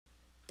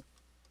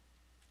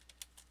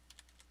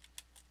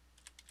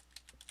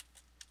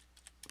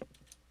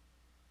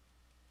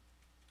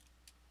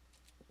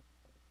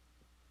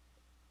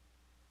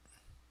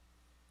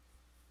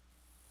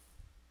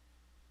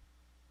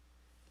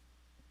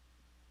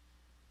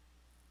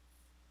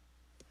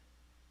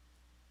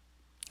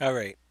All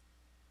right.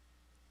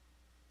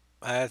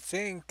 I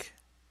think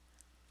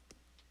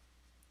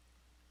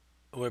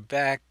we're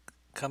back,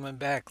 coming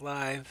back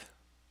live.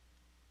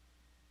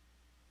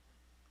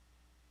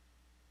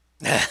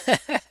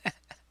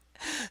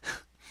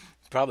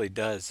 Probably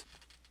does.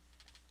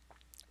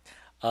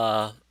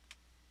 Uh,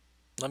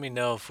 Let me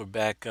know if we're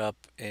back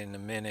up in a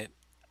minute.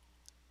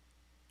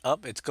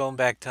 Up, it's going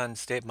back to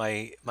unstable.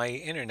 My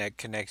internet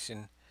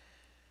connection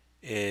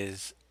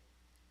is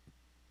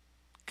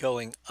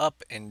going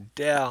up and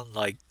down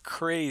like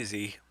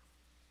crazy.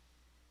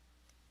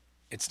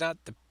 It's not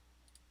the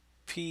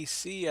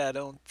PC, I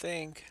don't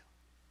think.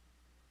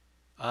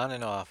 On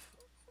and off.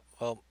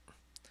 Well,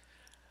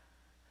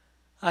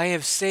 I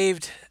have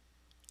saved.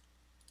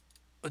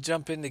 We'll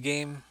jump in the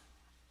game.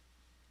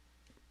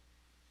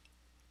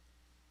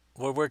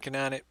 We're working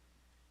on it.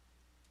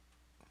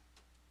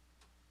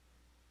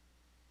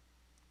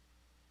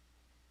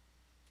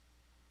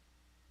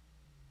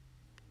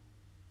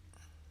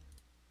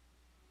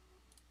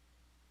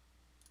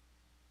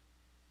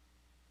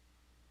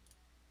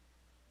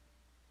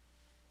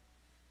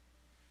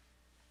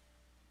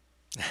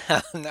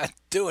 I'm not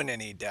doing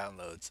any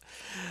downloads.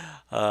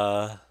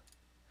 Uh,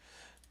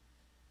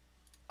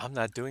 I'm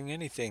not doing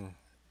anything,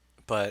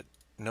 but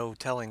no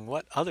telling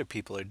what other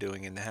people are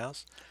doing in the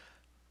house.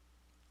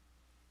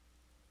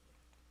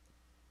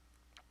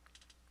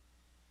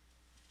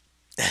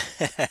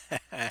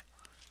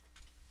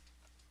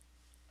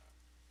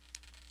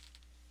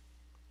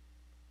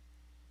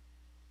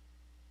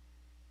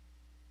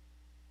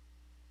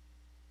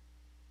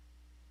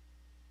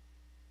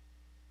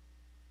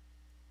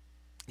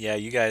 Yeah,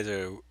 you guys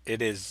are,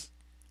 it is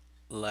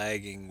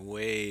lagging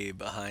way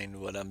behind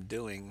what I'm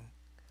doing.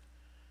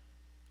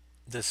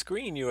 The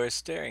screen you are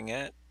staring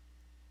at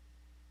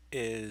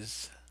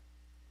is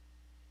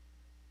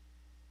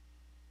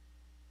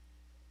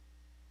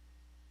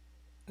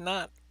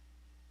not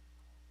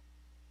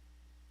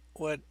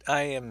what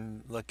I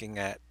am looking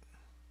at.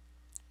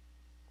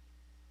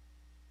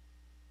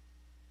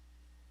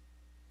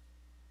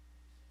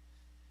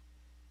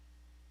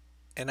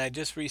 And I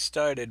just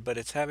restarted, but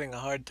it's having a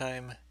hard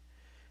time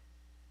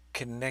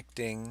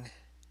connecting.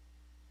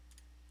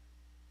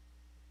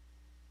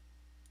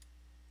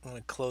 I'm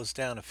going to close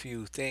down a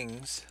few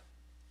things.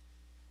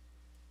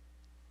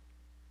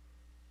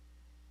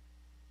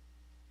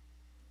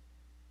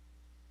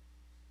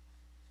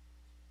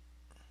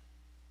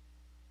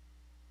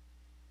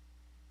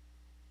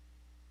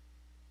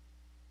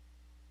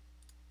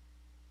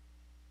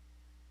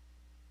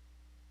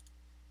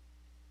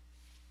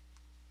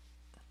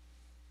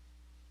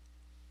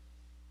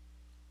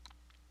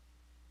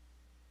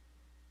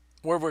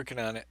 We're working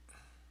on it.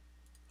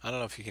 I don't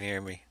know if you can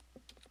hear me.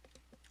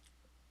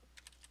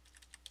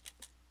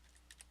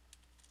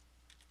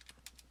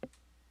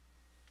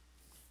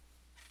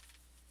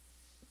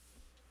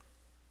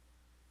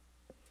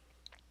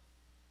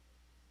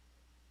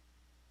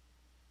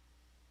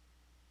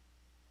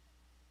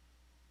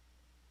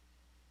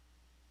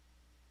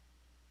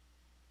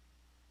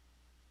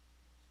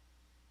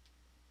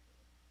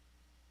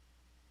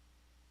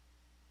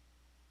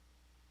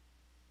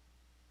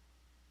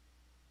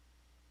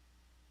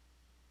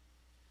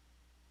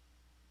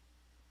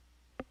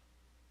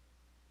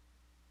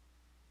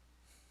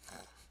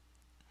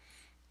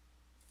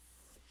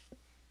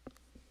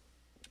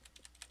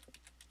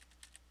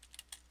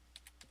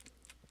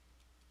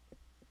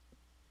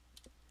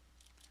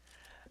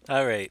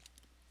 All right.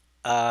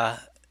 Uh,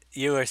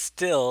 you are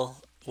still,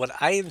 what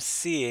I am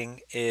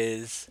seeing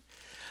is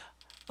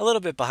a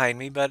little bit behind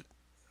me, but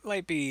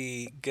might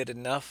be good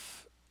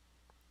enough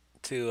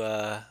to,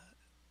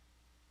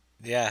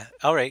 yeah.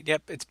 All right.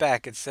 Yep. It's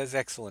back. It says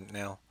excellent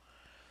now.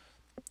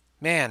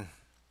 Man,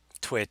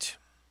 Twitch.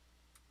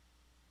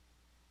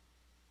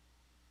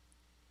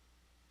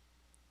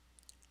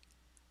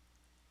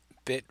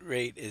 Bit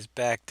rate is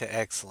back to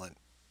excellent.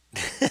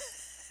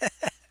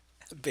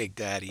 Big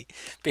Daddy.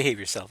 Behave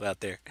yourself out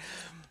there.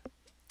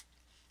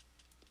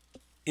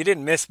 You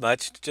didn't miss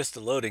much, just a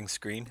loading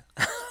screen.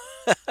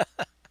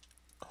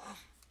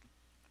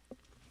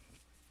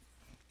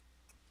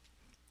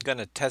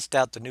 Gonna test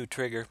out the new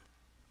trigger,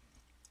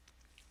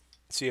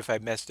 see if I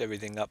messed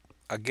everything up.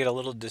 I get a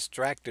little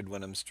distracted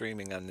when I'm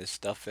streaming on this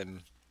stuff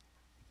and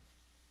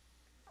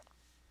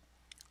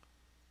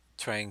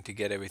trying to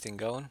get everything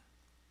going.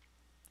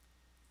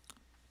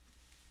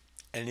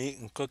 And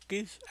eating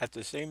cookies at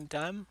the same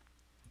time.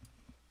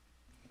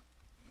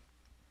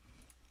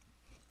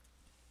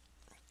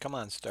 Come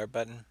on, start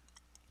button.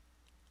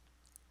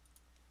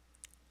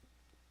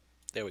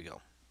 There we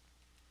go.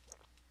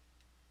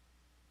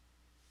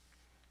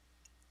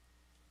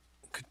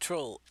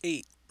 Control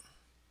 8.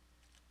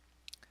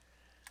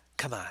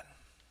 Come on,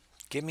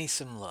 give me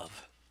some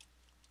love.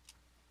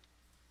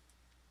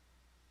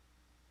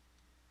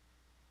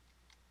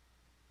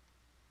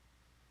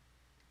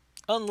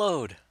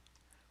 Unload.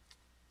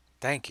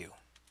 Thank you.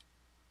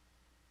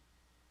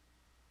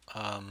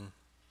 Um,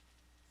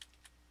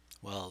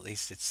 well, at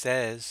least it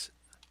says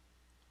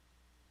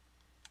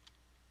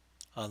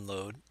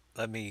unload.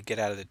 let me get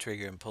out of the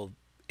trigger and pull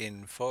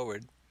in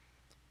forward.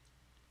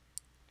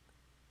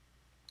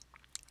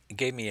 It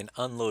gave me an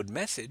unload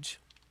message,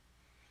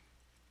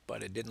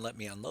 but it didn't let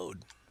me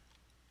unload.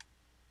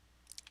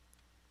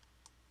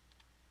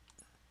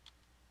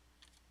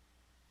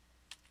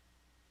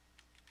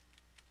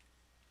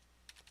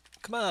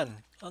 Come on,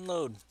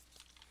 unload.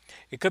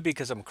 It could be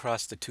because I'm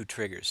across the two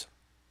triggers.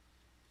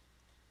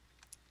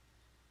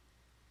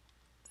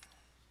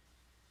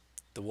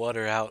 The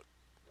water out,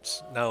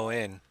 snow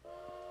in.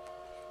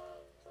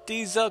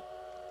 Dizo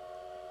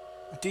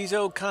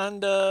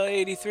Conda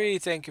 83,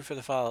 thank you for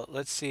the follow.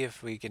 Let's see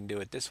if we can do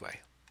it this way.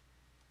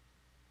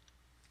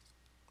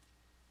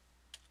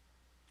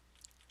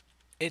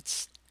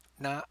 It's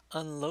not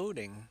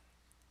unloading.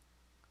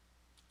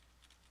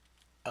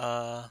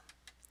 Uh,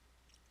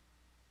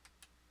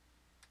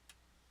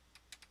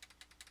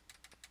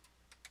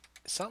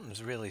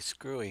 Something's really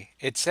screwy.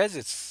 It says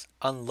it's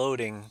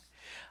unloading,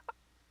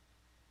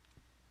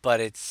 but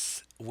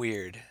it's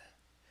weird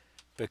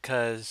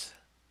because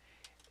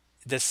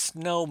the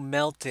snow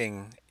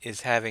melting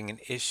is having an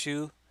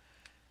issue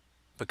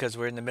because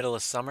we're in the middle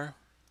of summer.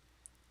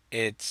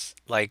 It's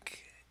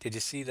like, did you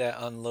see that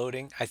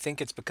unloading? I think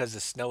it's because the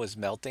snow is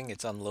melting,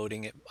 it's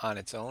unloading it on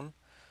its own.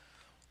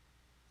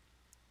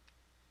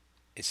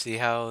 You see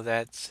how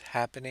that's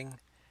happening?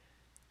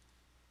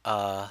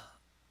 Uh,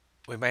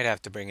 we might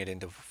have to bring it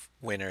into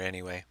winter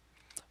anyway.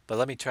 But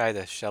let me try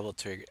the shovel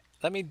trigger.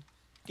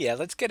 Yeah,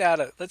 let's get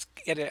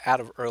it out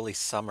of early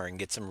summer and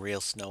get some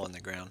real snow on the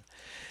ground.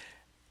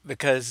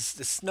 Because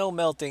the snow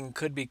melting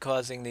could be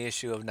causing the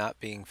issue of not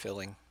being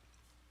filling.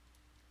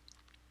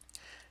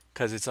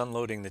 Because it's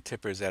unloading the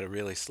tippers at a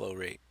really slow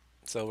rate.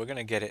 So we're going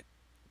to get it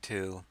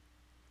to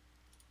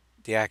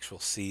the actual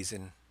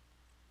season.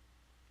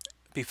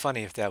 It'd be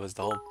funny if that was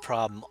the whole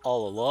problem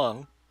all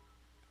along.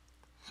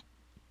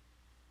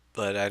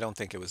 But I don't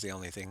think it was the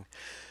only thing.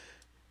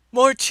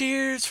 More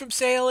cheers from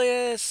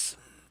Salius!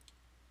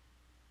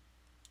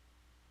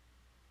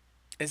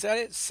 Is that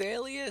it?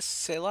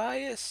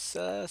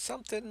 Salius?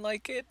 Something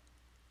like it?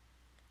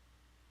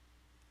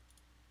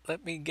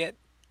 Let me get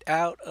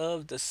out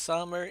of the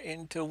summer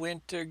into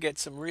winter, get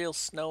some real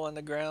snow on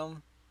the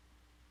ground.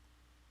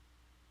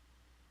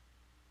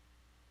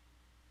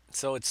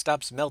 So it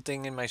stops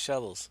melting in my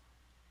shovels.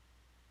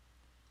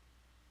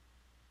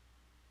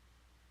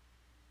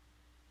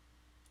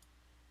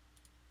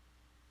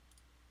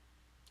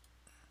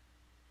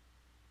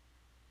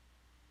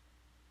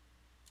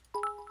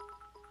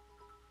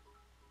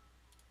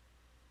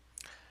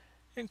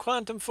 And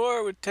Quantum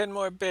 4 with 10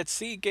 more bits.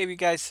 See, gave you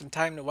guys some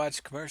time to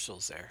watch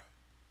commercials there.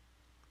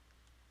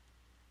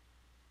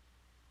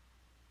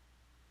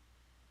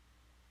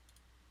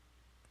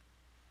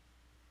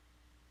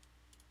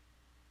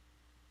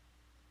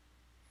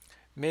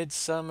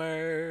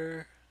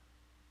 Midsummer.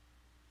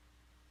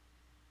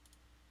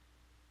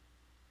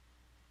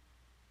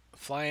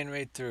 Flying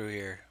right through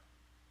here.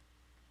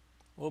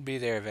 We'll be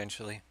there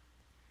eventually.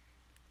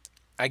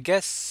 I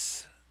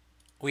guess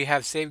we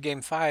have Save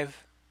Game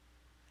 5.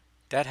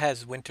 That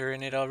has winter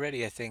in it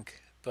already, I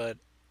think, but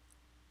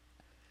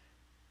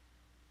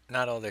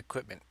not all the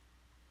equipment.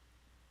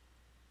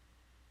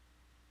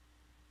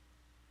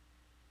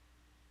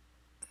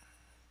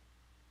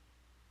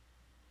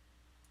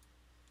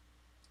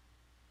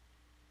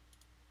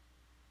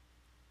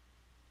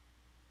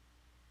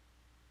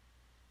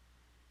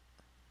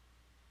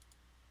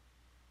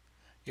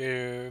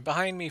 You're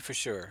behind me for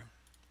sure.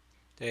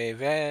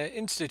 They've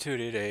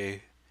instituted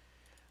a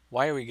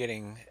why are we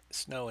getting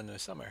snow in the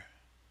summer?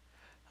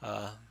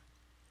 Uh,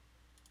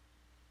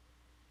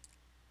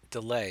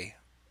 Delay,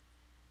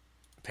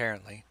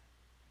 apparently.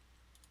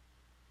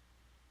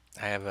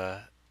 I have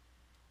a,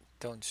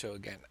 don't show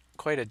again,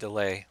 quite a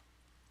delay,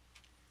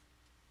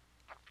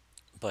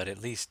 but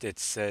at least it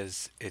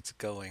says it's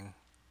going.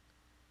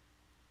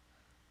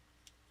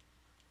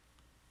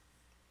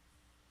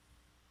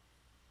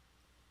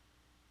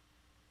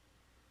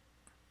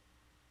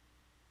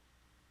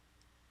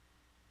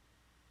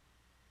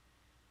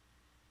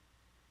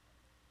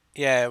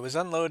 Yeah, it was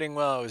unloading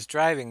while I was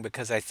driving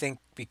because I think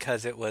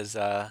because it was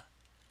the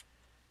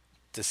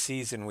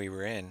season we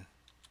were in.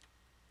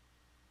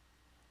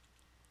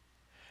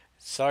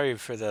 Sorry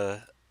for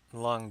the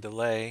long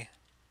delay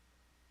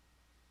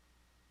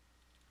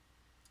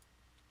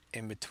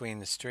in between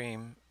the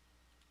stream.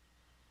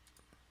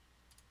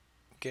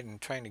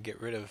 Trying to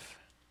get rid of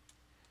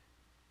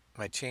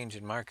my change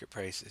in market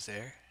prices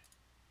there.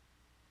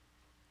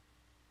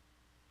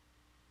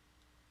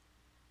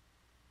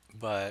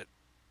 But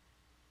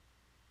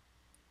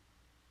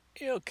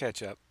you'll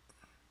catch up.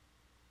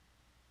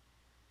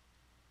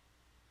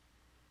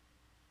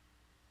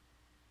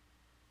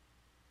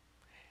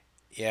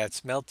 Yeah,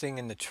 it's melting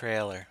in the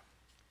trailer.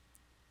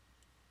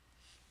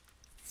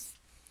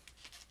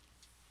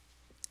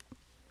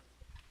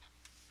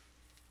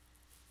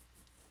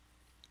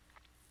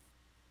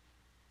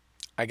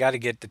 I got to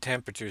get the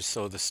temperatures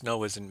so the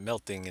snow isn't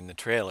melting in the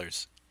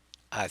trailers.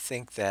 I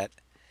think that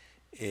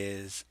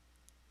is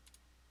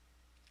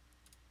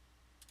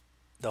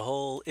the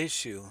whole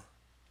issue.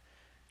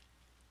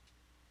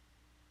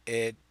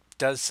 It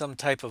does some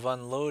type of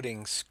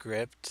unloading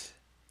script.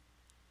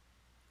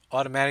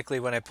 Automatically,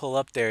 when I pull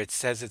up there, it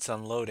says it's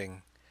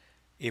unloading,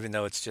 even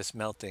though it's just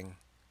melting.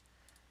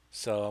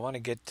 So I want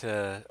to get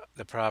to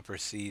the proper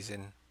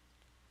season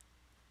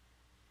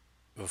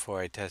before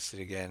I test it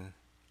again.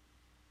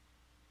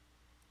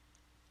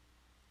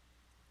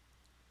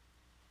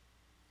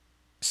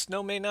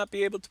 Snow may not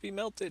be able to be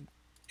melted.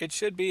 It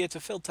should be. It's a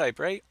fill type,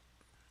 right?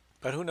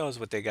 But who knows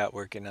what they got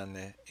working on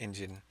the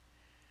engine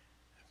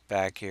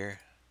back here.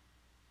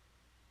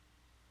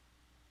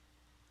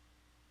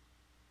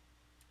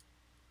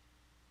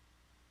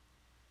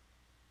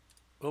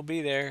 We'll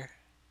be there.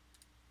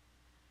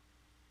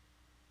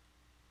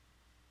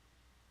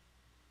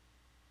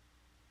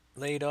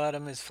 Late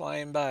autumn is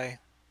flying by.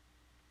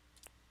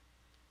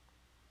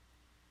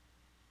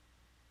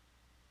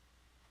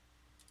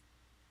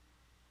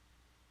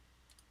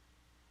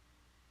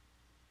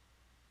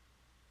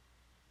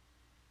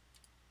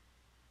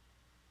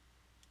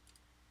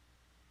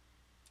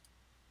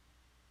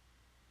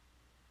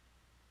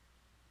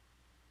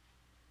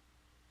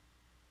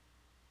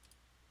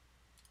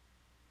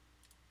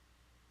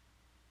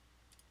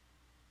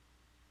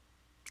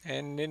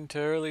 And into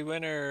early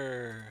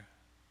winter.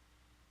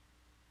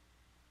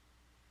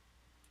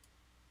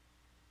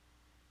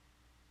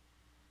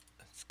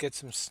 Let's get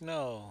some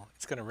snow.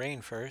 It's going to rain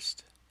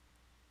first.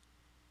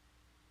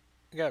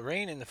 We got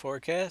rain in the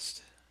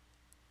forecast.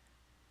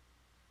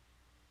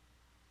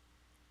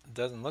 It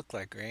doesn't look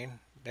like rain.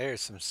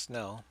 There's some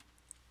snow.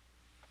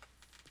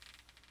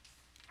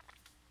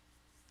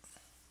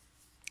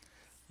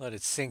 Let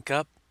it sink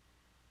up.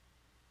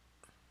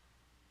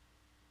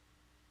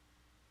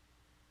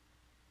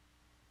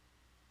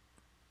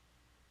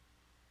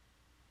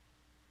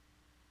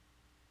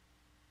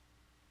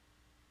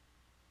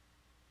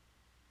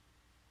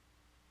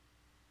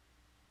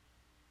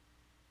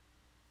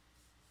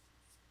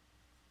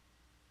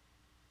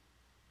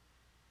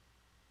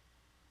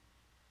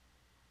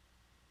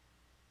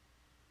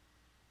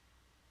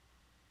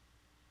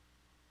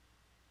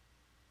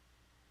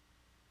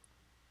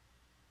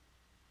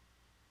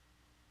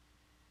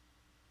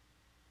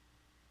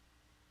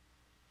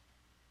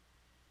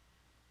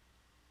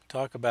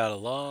 Talk about a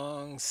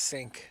long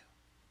sink.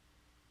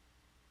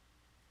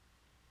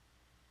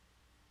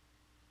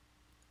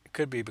 It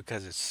could be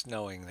because it's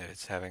snowing that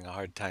it's having a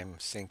hard time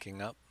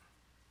sinking up.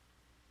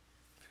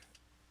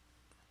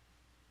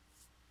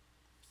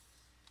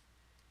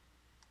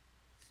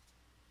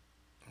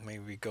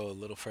 Maybe we go a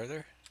little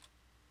further.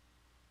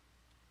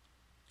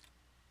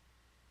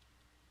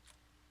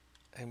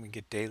 And we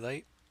get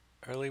daylight.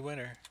 Early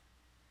winter.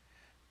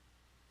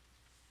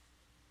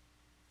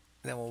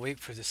 Then we'll wait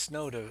for the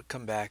snow to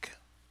come back.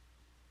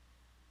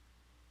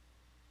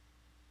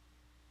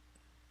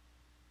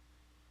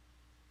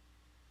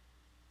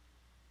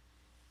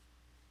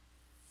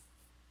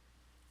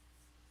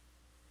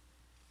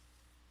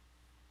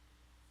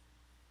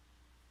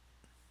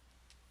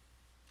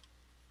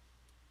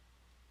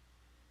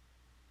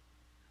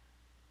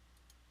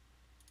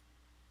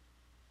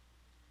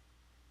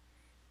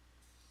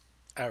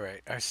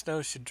 Alright, our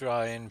snow should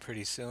draw in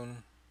pretty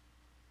soon.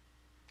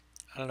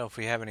 I don't know if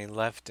we have any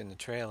left in the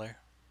trailer.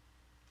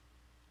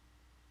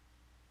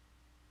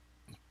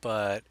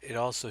 But it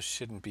also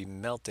shouldn't be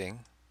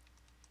melting.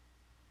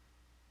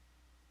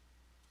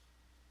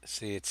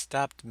 See, it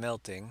stopped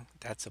melting.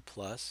 That's a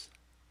plus.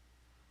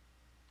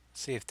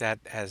 See if that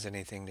has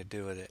anything to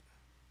do with it.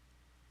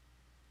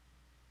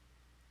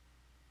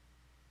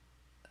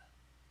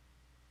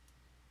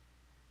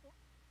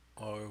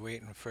 While we're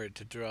waiting for it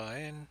to draw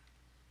in.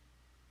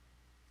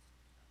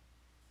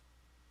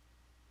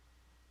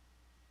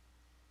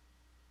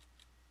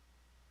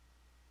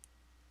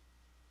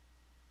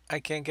 I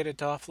can't get it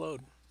to offload.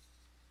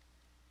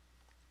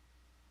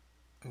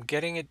 I'm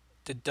getting it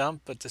to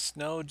dump, but the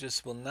snow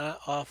just will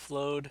not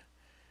offload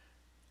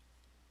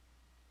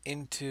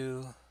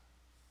into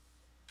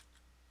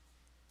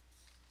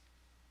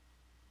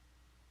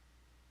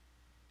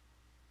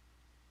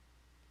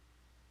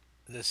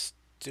this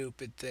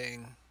stupid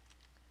thing.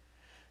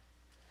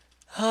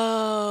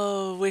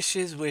 Oh,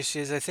 wishes,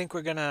 wishes. I think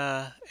we're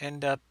gonna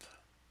end up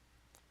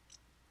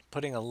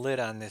putting a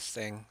lid on this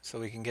thing so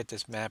we can get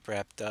this map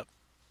wrapped up.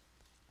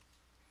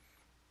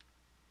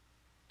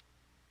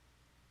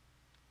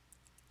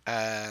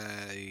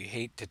 I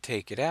hate to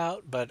take it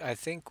out, but I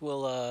think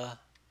we'll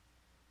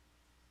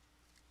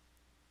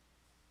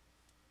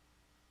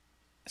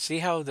see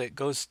how that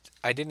goes.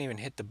 I didn't even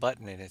hit the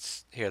button and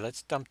it's here.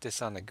 Let's dump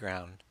this on the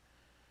ground.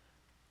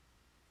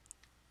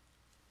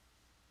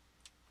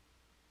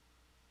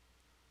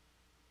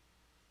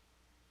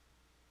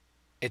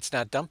 It's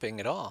not dumping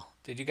at all.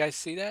 Did you guys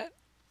see that?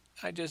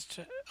 I just,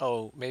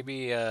 oh,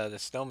 maybe the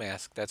snow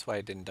mask. That's why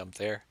it didn't dump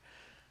there.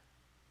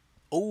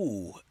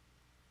 Oh,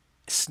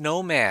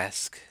 snow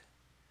mask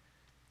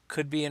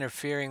could be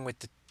interfering with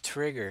the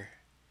trigger.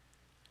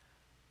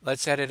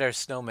 Let's edit our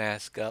snow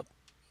mask up.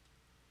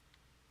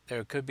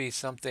 There could be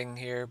something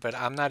here, but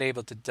I'm not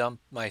able to dump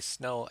my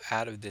snow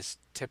out of this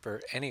tipper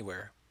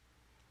anywhere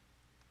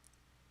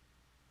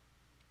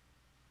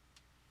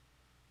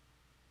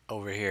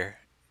over here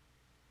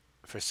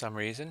for some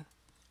reason.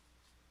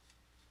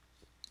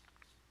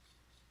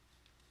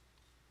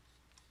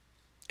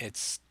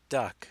 It's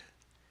stuck.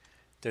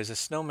 There's a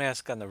snow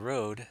mask on the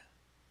road.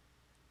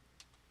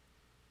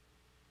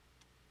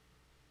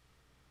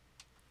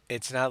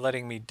 It's not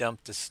letting me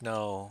dump the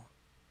snow.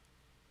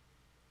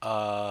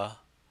 Uh,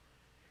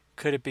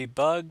 could it be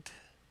bugged?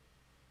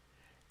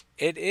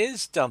 It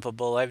is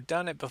dumpable. I've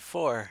done it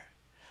before.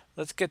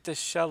 Let's get this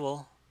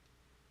shovel.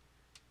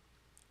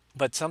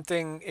 But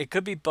something, it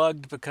could be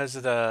bugged because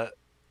of the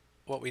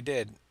what we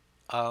did.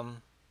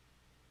 Um,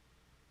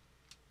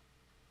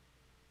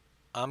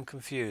 I'm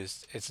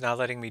confused. It's not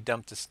letting me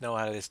dump the snow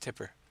out of this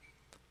tipper.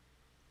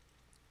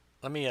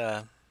 Let me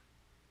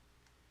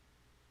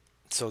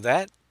so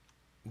that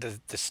the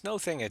snow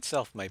thing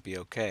itself might be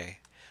okay.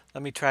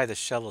 Let me try the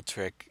shovel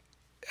trick.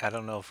 I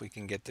don't know if we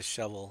can get the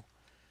shovel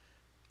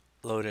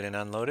loaded and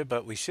unloaded,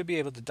 but we should be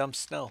able to dump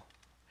snow.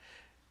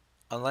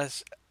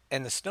 Unless,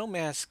 and the snow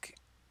mask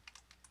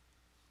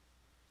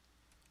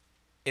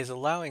is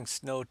allowing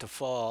snow to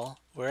fall.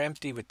 We're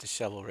empty with the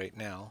shovel right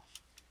now.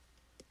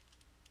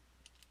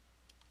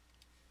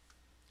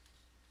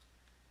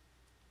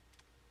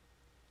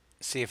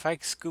 See, if I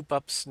scoop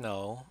up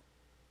snow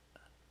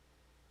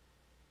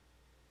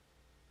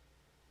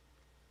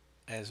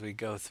as we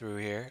go through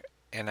here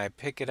and I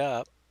pick it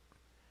up,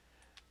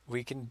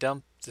 we can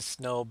dump the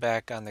snow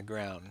back on the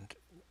ground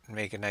and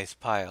make a nice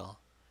pile.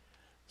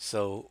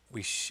 So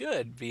we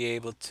should be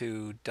able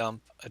to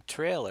dump a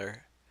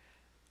trailer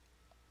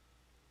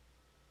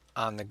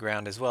on the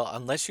ground as well,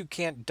 unless you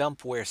can't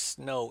dump where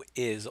snow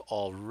is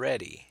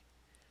already.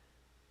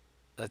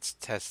 Let's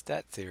test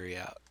that theory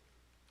out.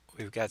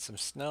 We've got some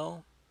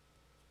snow.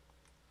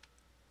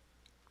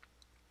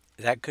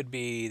 That could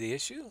be the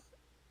issue.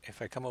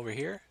 If I come over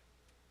here,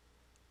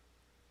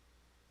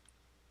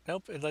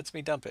 nope, it lets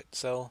me dump it.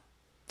 So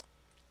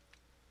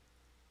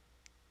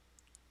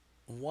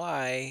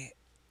why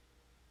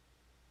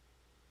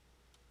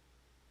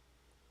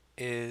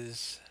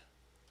is,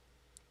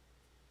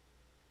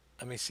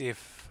 let me see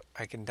if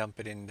I can dump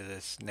it into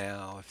this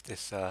now, if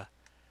this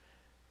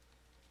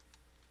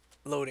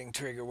loading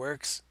trigger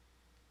works.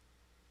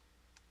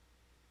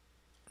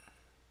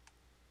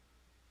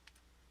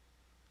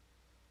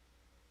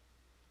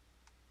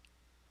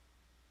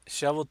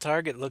 Shovel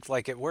target looked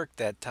like it worked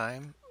that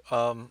time.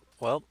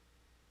 Well,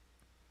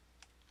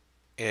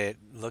 it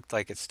looked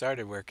like it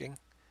started working.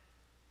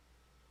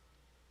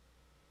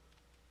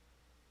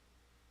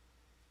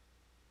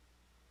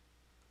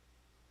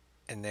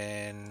 And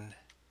then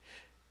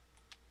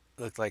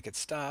looked like it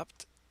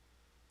stopped.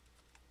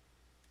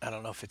 I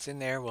don't know if it's in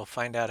there. We'll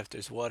find out if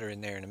there's water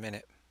in there in a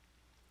minute.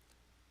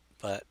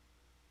 But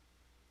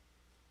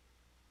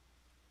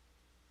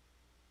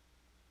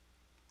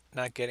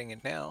not getting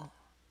it now.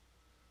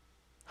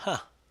 Huh.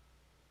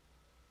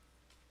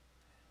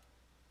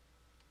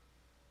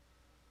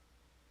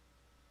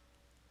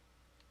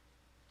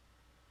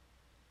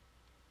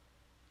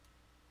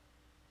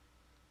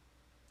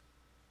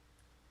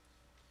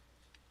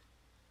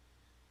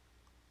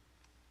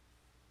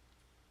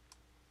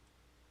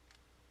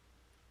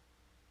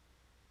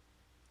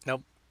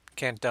 Nope.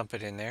 Can't dump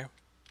it in there.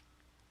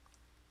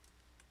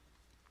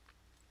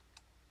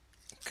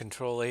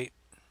 Control 8.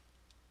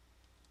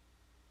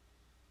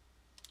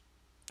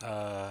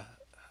 Uh,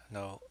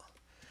 no.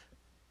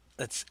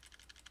 Let's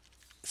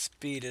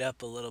speed it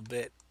up a little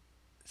bit.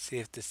 See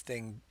if this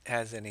thing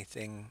has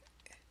anything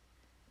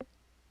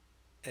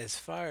as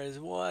far as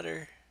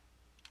water.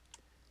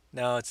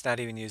 No, it's not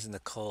even using the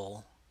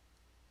coal.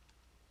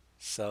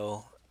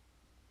 So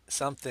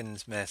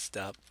something's messed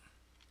up.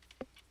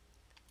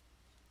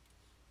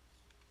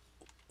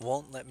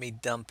 Won't let me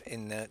dump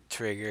in the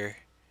trigger.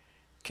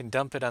 Can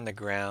dump it on the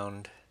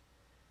ground.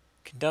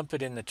 Can dump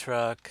it in the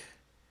truck.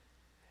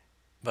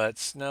 But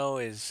snow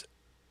is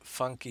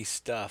funky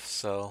stuff,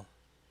 so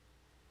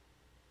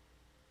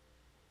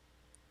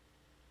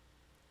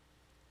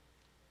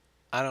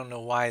I don't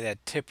know why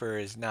that tipper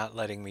is not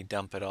letting me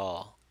dump at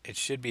all. It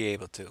should be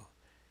able to.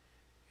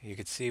 You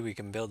can see we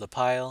can build a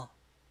pile.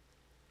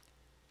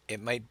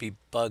 It might be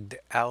bugged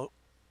out.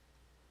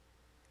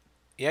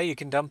 Yeah, you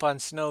can dump on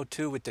snow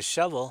too with the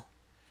shovel.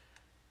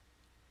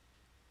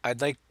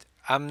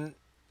 I'm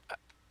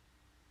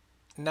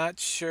not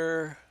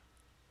sure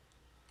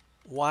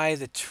why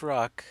the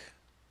truck.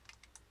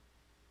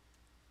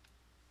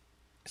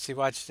 See,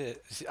 watch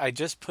this. I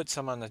just put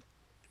some on the,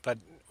 but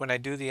when I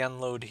do the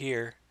unload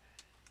here,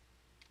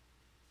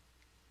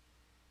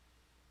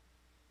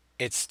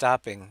 it's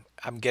stopping.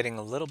 I'm getting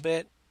a little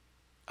bit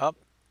up.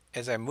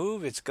 As I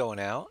move, it's going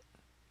out.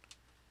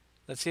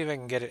 Let's see if I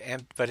can get it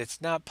empty, but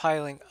it's not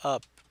piling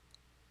up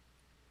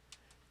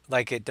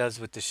like it does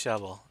with the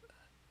shovel.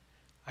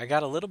 I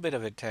got a little bit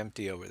of it to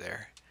empty over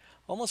there.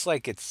 Almost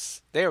like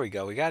it's, there we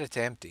go, we got it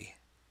to empty.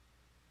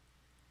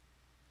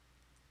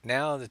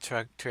 Now the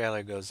truck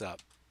trailer goes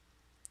up.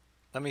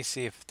 Let me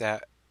see if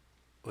that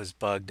was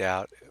bugged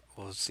out.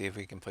 We'll see if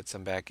we can put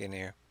some back in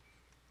here.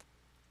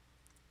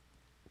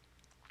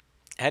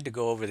 I had to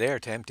go over there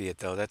to empty it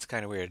though. That's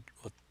kind of weird.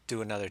 We'll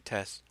do another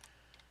test.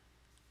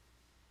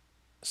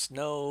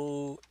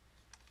 Snow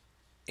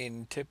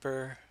in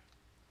tipper.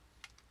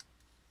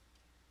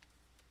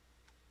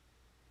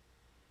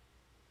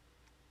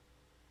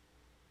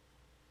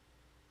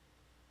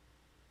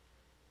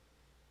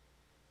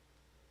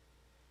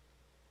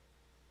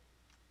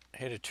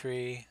 Hit a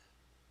tree.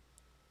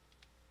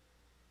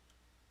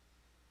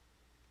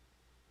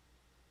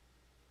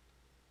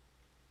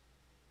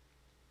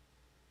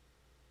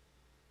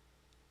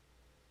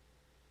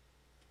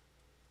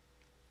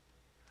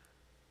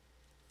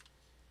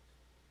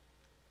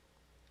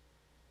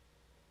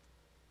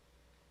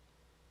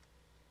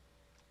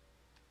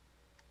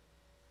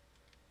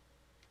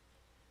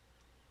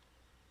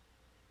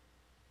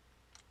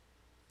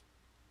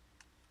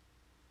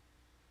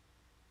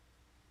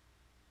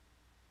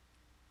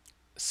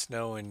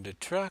 Snow in the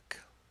truck.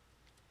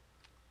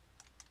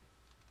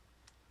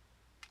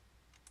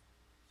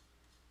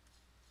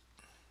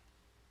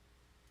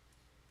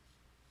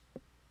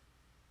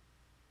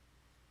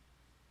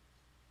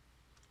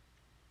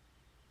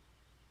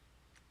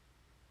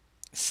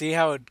 See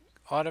how it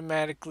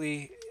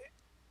automatically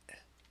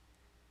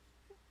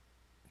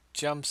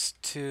jumps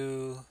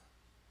to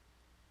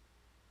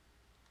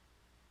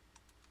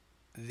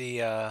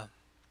the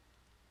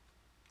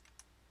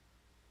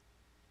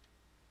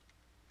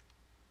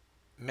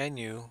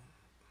menu.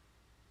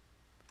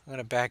 I'm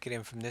gonna back it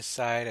in from this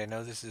side. I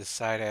know this is the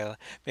side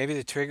maybe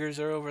the triggers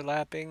are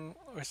overlapping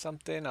or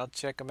something. I'll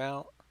check them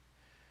out.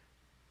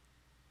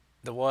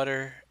 The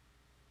water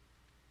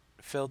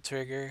fill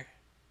trigger.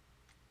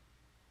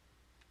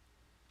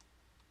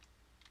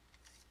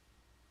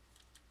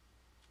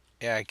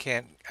 Yeah, I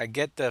can't. I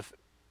get the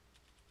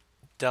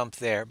dump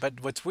there,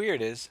 but what's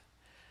weird is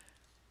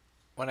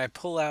when I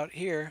pull out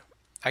here,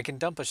 I can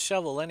dump a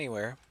shovel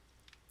anywhere,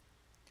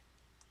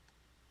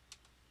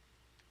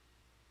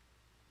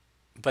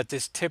 but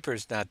this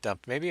tipper's not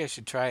dumped. Maybe I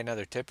should try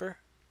another tipper.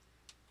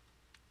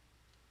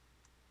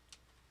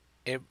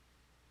 It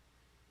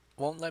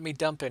won't let me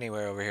dump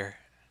anywhere over here.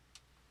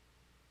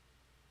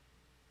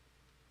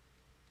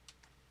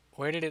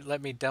 Where did it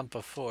let me dump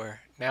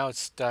before? Now it's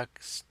stuck.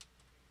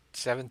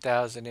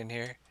 7,000 in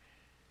here.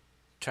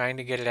 Trying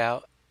to get it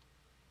out.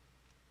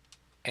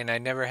 And I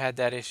never had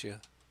that issue.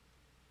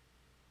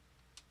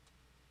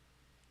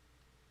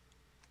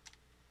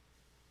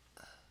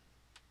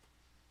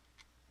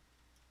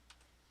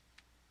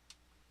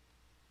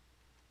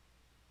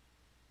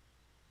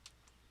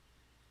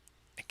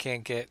 I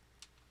can't get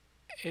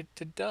it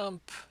to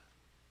dump.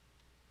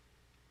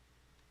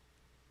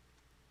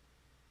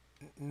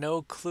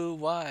 No clue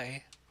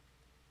why.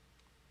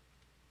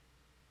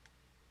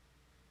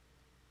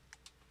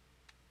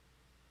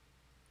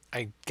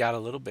 I got a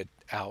little bit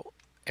out.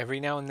 Every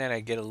now and then I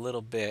get a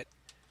little bit.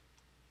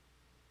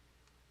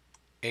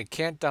 It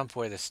can't dump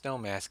where the snow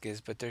mask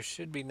is, but there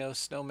should be no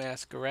snow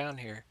mask around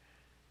here.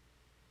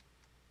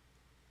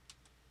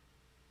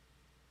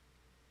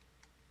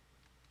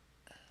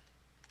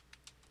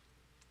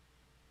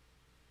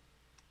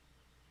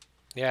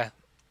 Yeah,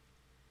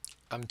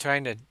 I'm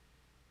trying to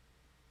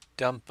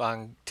dump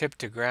on tip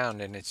to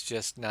ground and it's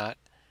just not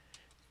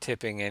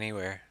tipping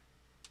anywhere.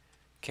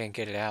 Can't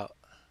get it out.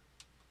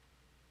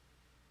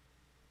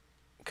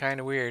 Kind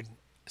of weird.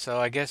 So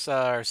I guess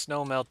our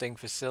snow melting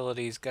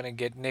facility is gonna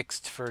get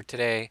nixed for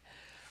today.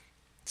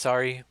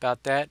 Sorry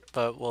about that,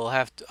 but we'll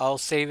have to. I'll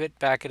save it,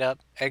 back it up,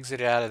 exit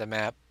it out of the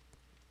map,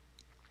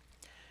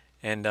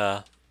 and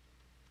we'll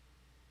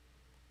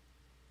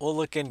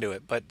look into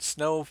it. But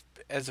snow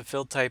as a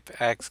fill type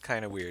acts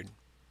kind of weird.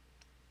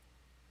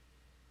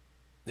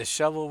 The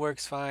shovel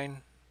works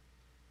fine,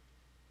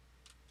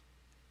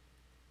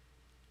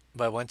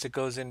 but once it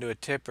goes into a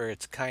tipper,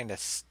 it's kind of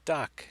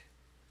stuck.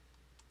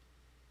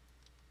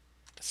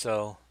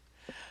 So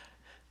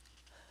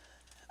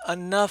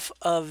enough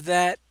of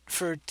that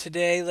for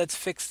today. Let's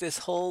fix this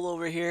hole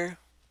over here.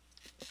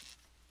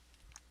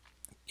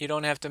 You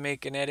don't have to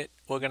make an edit.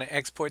 We're going to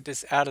export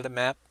this out of the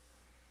map.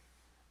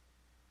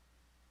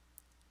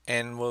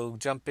 And we'll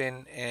jump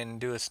in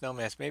and do a snow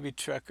mask. Maybe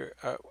trucker.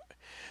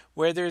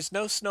 Where there's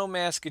no snow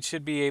mask, it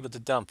should be able to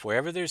dump.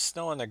 Wherever there's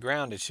snow on the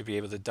ground, it should be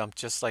able to dump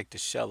just like the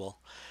shovel.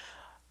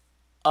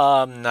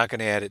 I'm not going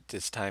to edit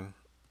this time.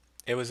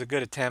 It was a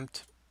good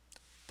attempt,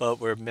 but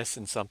we're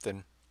missing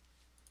something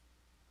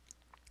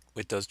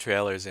with those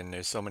trailers, and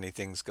there's so many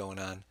things going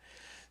on.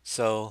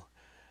 So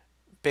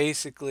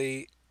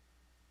basically,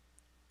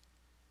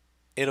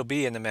 it'll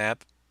be in the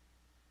map,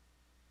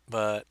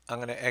 but I'm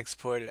going to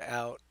export it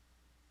out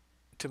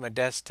to my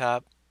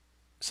desktop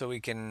so we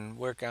can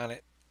work on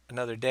it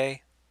another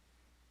day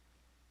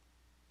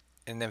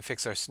and then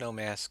fix our snow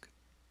mask.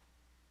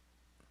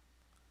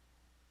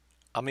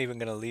 I'm even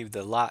going to leave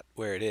the lot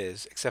where it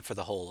is, except for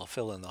the hole. I'll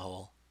fill in the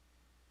hole.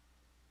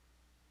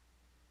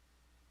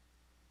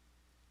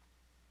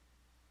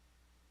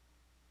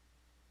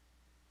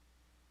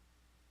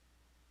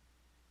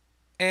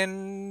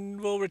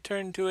 and we'll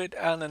return to it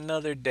on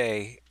another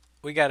day.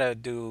 We gotta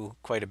do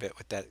quite a bit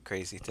with that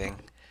crazy thing.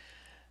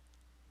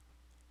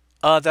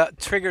 The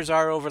triggers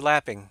are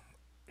overlapping.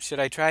 Should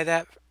I try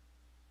that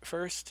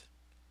first?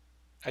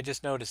 I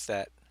just noticed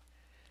that.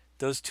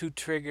 Those two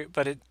trigger,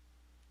 but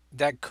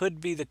that could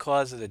be the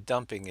cause of the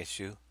dumping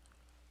issue.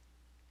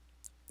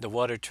 The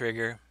water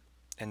trigger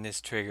and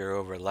this trigger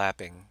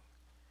overlapping.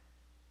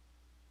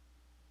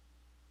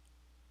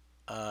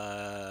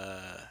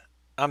 Uh,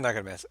 I'm not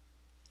gonna mess.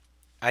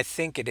 I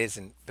think it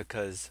isn't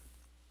because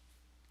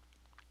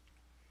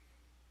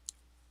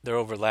they're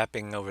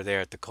overlapping over there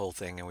at the coal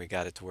thing, and we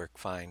got it to work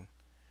fine.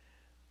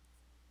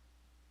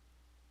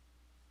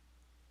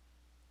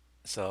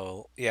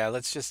 So yeah,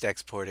 let's just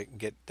export it and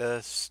get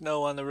the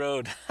snow on the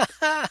road.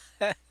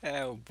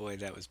 Oh boy,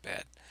 that was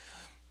bad.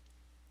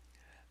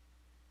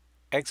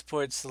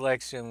 Export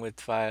selection with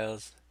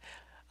files.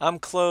 I'm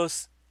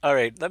close. All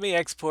right, let me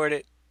export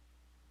it.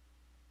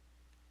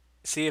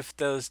 See if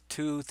those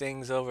two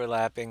things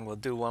overlapping. We'll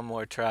do one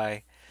more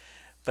try,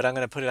 but I'm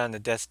going to put it on the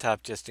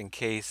desktop just in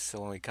case, so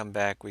when we come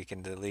back we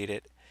can delete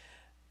it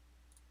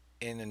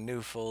in a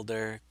new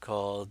folder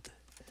called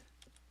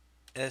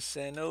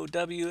SNOWMELTER,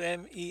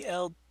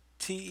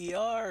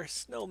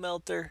 Snow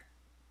Melter.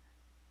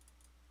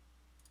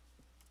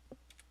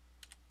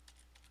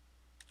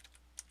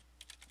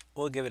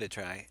 We'll give it a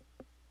try.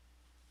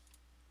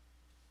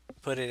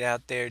 Put it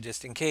out there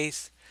just in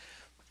case.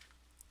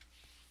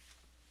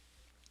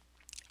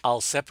 I'll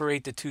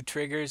separate the two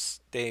triggers.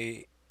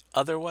 The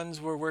other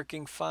ones were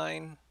working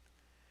fine.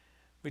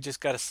 We just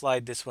got to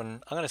slide this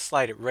one. I'm going to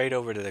slide it right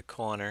over to the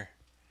corner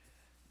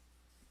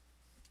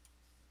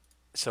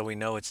so we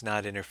know it's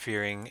not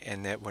interfering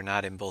and that we're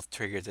not in both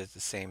triggers at the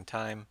same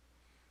time.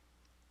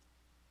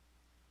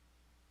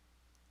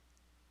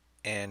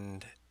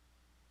 And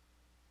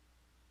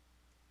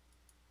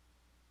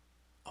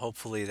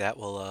hopefully that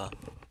will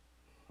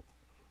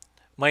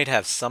might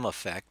have some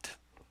effect.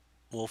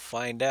 We'll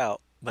find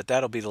out, but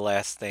that'll be the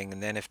last thing.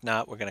 And then if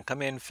not, we're going to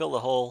come in, fill the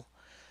hole,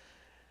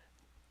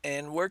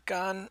 and work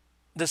on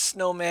the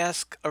snow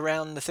mask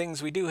around the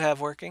things we do have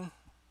working.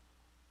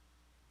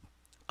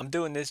 I'm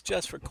doing this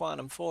just for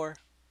Quantum 4.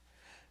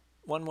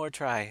 One more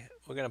try.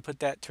 We're going to put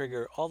that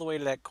trigger all the way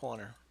to that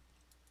corner.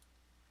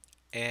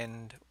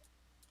 And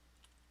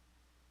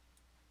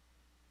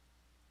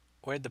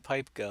where'd the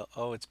pipe go?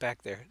 Oh, it's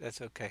back there.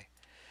 That's okay.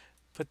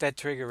 Put that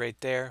trigger right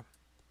there.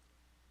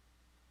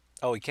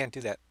 Oh, we can't do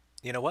that.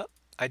 You know what?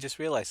 I just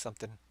realized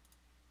something.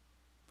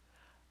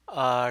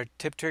 Our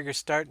tip trigger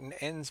start and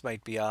ends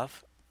might be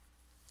off.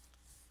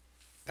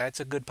 That's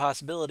a good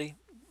possibility.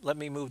 Let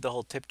me move the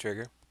whole tip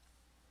trigger.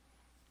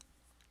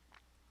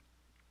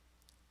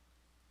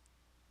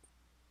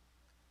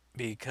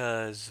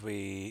 Because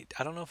I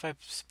don't know if I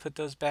put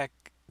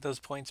those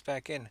points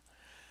back in.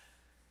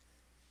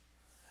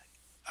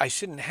 I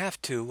shouldn't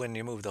have to when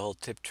you move the whole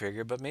tip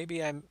trigger, but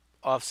maybe I'm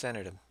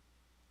off-centered them.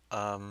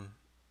 Um,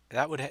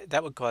 that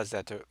would cause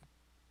that to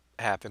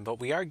happen. But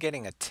we are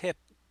getting a tip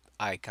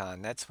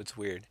icon. That's what's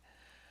weird.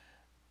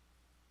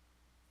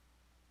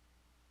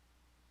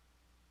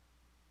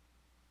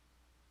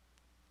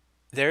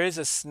 There is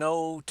a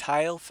snow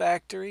tile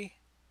factory.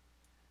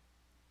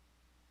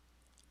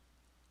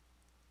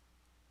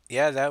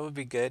 Yeah, that would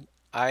be good.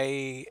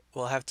 I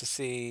will have to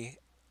see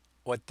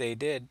what they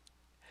did.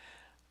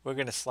 We're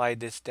going to slide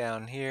this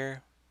down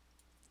here.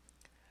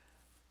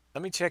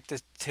 Let me check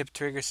the tip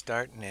trigger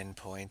start and end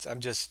points. I'm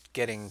just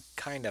getting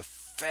kind of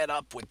fed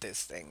up with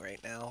this thing right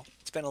now.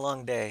 It's been a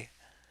long day.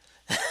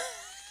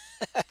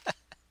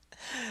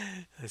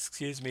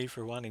 Excuse me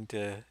for wanting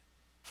to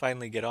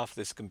finally get off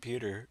this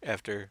computer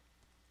after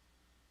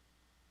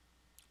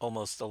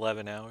almost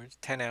 11 hours,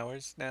 10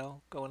 hours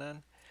now going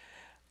on.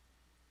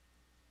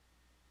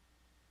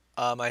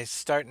 My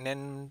start and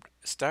end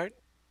start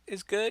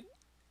is good.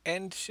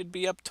 End should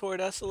be up toward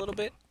us a little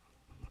bit.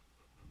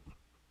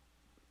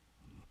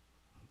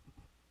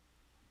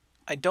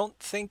 I don't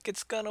think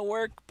it's gonna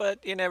work,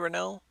 but you never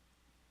know.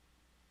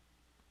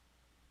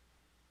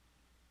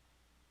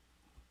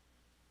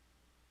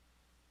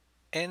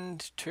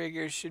 End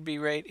trigger should be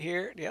right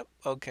here. Yep,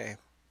 okay.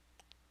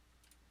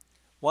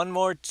 One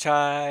more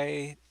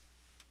try,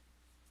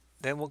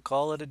 then we'll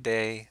call it a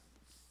day.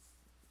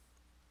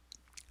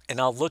 And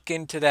I'll look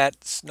into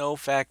that snow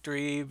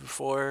factory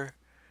before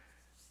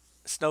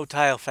snow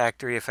tile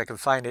factory if I can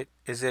find it.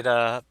 Is it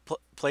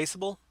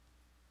placeable?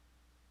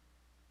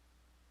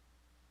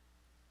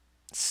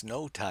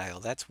 Snow tile.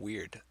 That's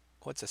weird.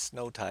 What's a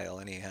snow tile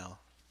anyhow?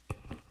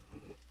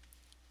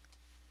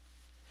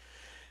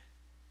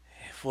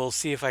 We'll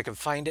see if I can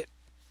find it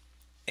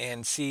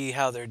and see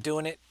how they're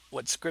doing it,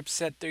 what script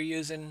set they're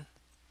using.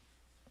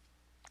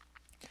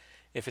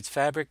 If it's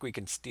fabric, we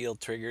can steal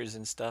triggers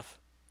and stuff,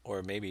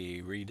 or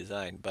maybe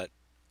redesign. But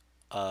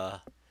uh,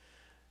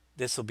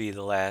 this will be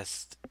the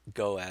last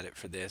go at it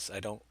for this.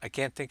 I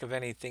can't think of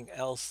anything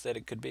else that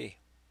it could be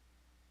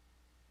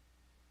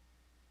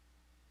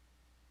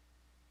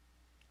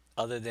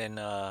other than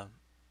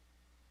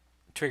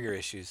trigger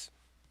issues.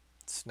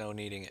 Snow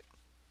needing it.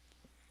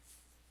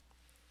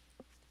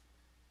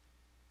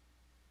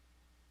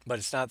 but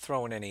it's not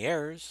throwing any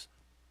errors.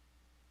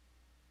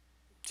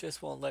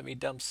 Just won't let me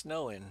dump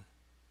snow in.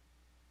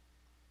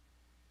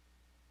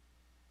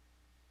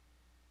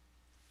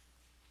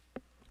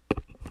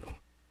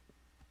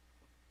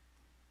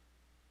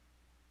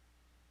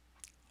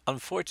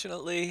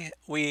 Unfortunately,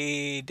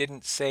 we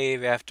didn't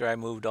save after I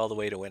moved all the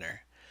way to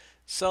winter.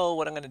 So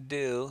what I'm going to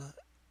do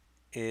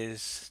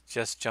is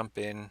just jump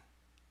in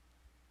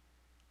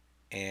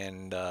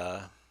and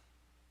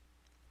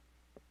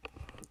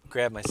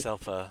grab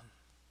myself a.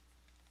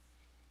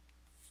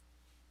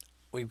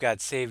 We've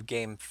got save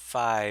game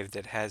 5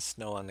 that has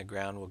snow on the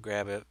ground. We'll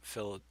grab it,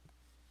 fill it,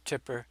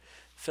 chipper,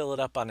 fill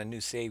it up on a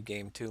new save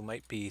game too.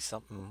 Might be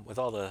something with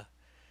all the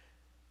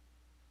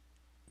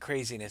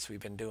craziness we've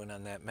been doing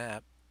on that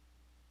map.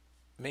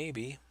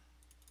 Maybe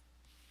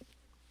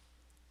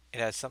it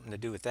has something to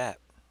do with that.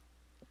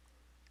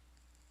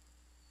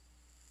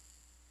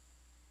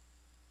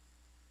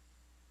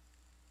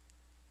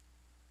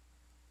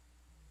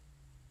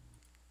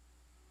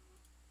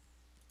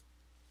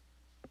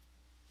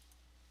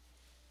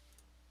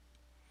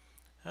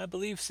 I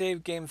believe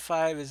save game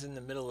 5 is in the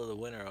middle of the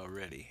winter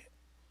already,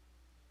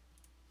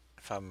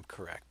 if I'm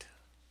correct.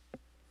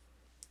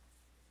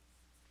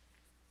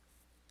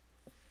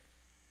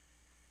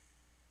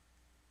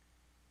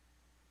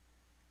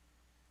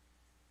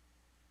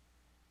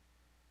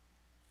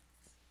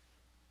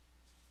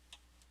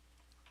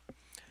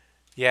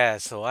 Yeah,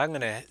 so I'm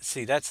gonna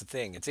see. That's the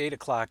thing. It's 8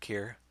 o'clock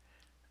here.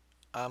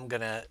 I'm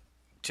gonna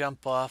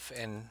jump off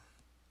and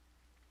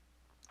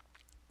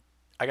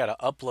I gotta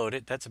upload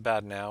it. That's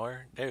about an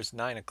hour. There's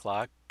 9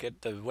 o'clock.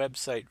 Get the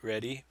website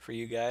ready for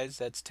you guys.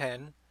 That's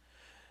 10,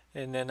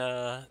 and then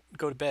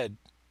go to bed.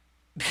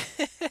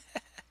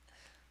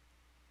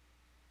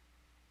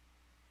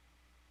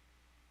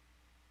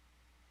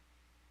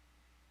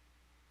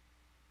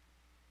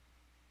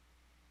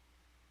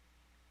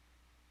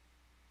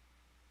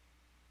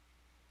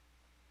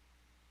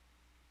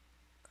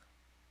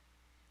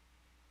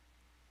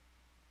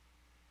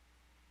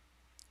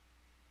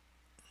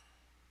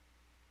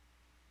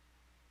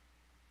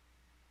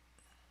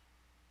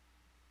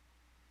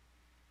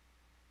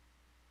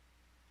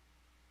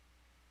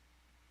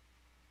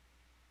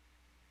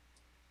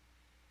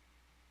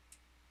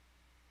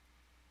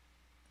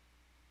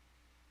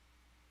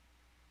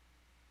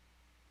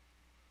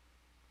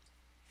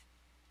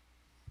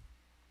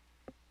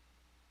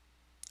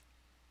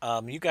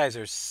 You guys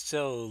are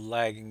so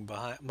lagging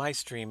behind. My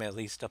stream, at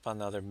least, up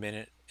another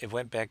minute. It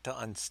went back to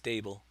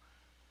unstable.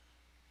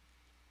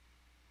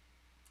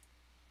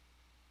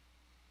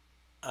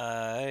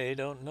 I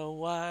don't know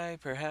why.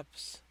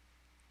 Perhaps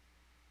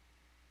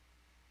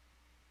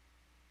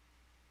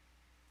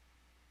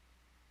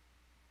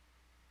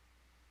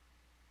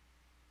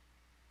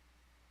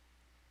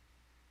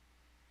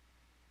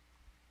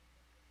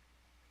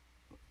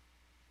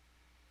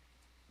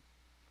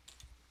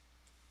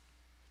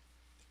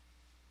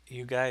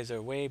you guys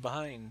are way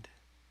behind.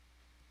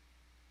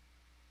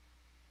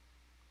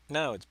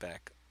 Now it's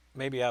back.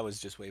 Maybe I was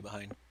just way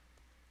behind.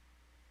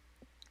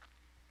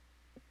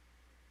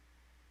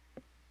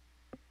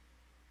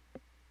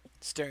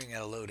 Staring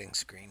at a loading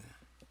screen.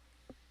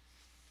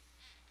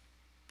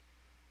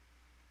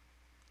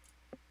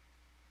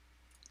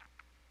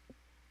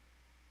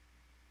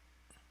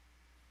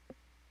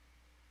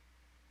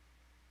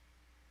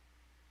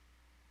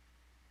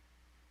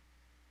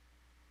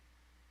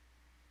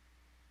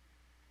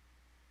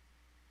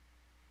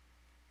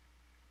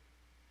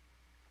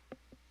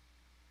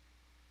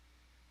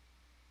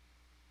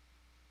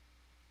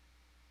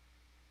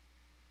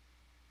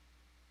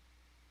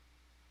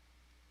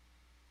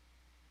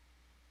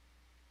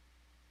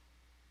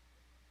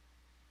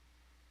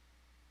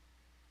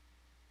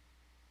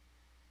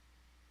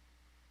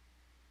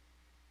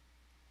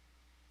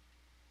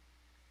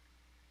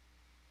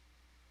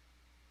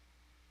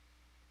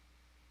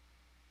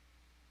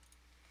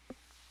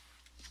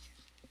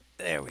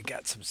 There, we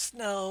got some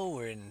snow.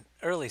 We're in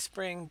early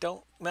spring.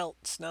 Don't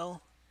melt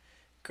snow.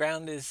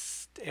 Ground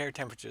is air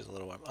temperature is a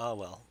little warm. Oh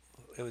well,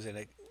 it was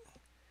in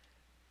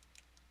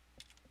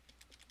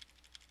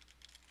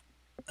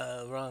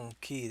a wrong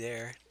key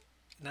there.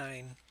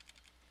 9.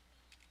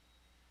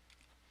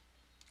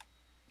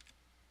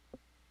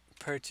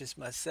 Purchase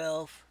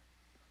myself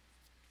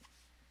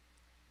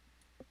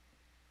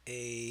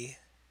a.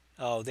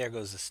 Oh, there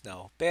goes the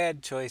snow.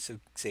 Bad choice of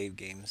save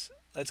games.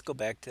 Let's go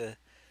back to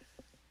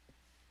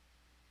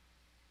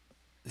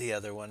the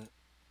other one.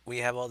 We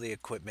have all the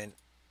equipment.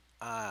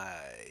 I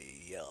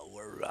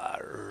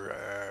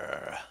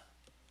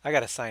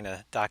gotta sign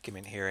a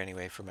document here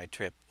anyway for my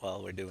trip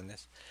while we're doing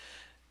this.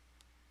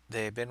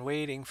 They've been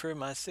waiting for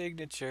my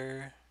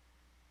signature.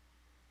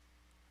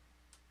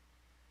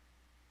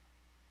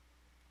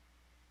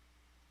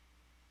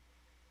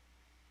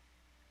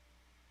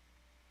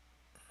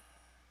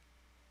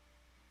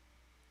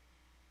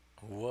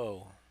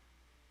 Whoa.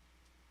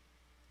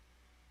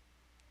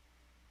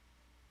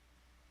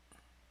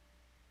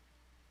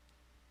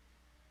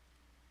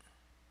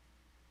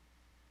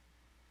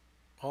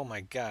 Oh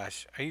my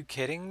gosh. Are you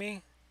kidding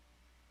me?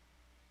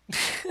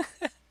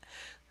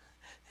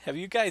 Have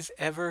you guys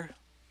ever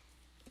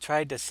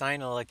tried to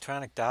sign an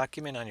electronic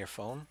document on your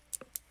phone?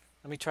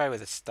 Let me try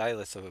with a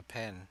stylus of a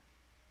pen.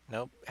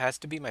 Nope, has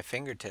to be my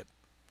fingertip.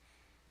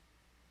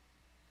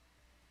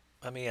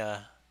 Let me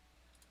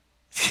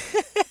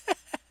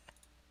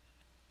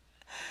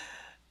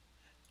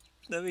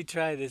let me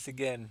try this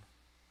again.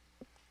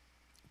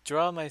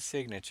 Draw my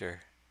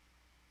signature.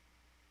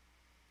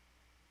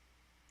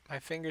 My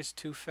finger's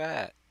too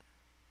fat.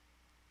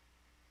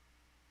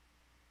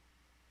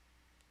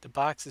 The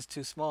box is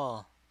too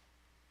small.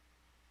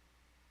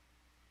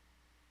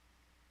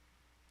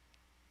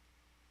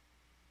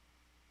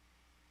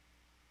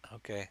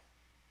 Okay.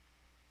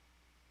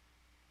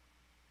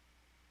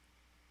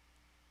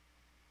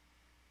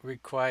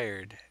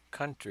 Required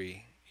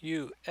country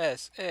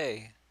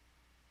USA.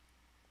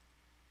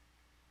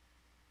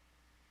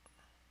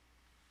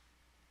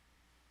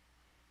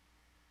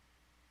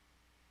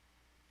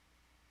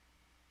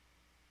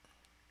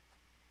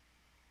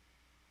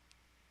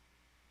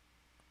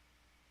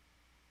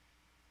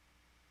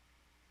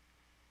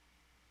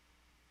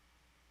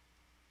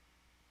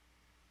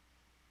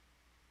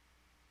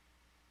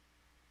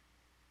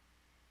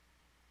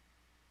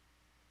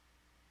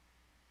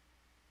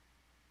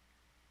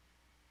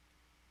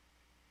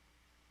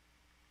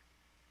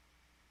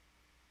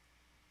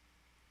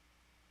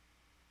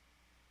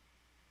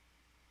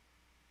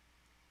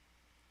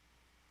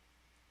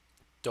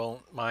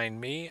 Don't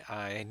mind me.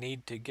 I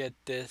need to get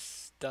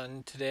this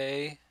done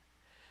today.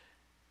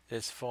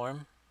 This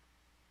form.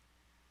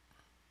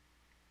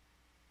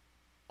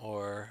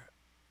 Or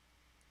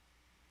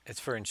it's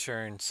for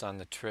insurance on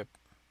the trip.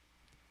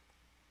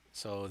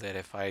 So that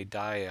if I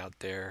die out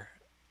there,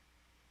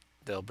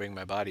 they'll bring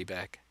my body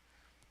back.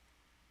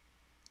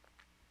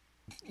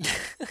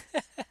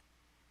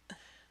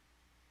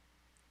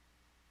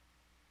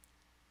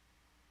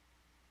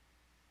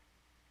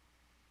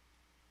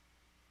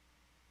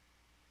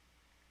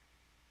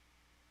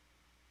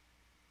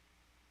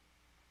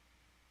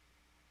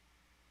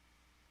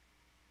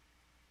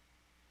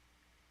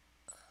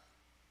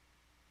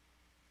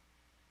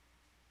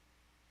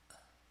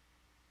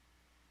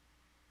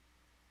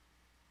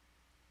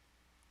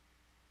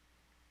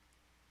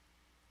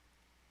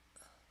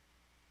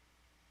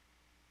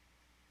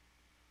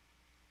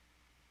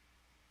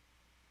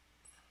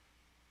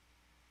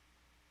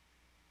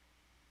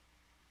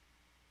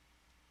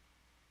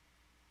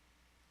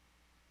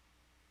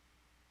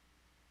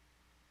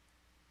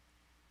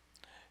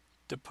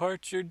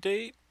 Departure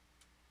date,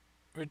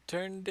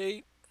 return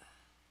date,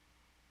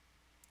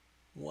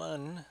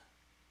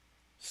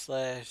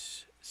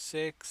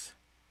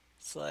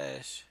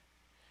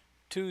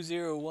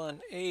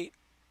 1/6/2018.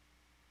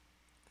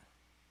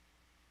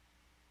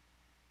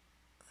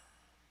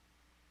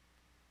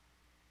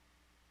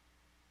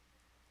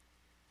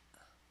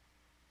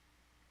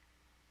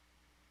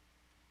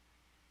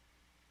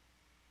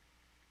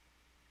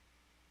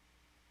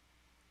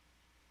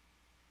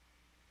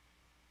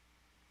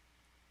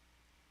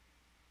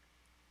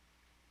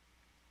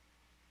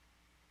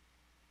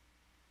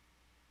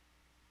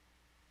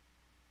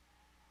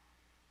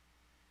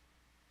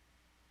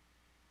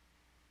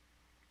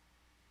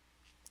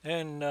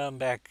 And I'm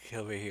back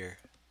over here.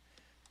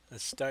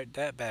 Let's start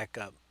that back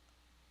up.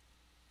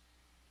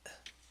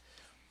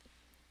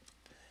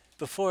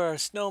 Before our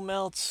snow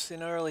melts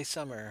in early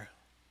summer.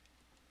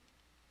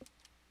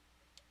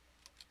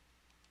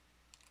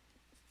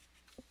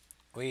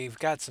 We've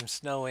got some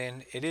snow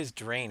in. It is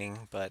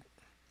draining, but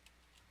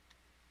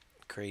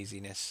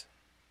craziness.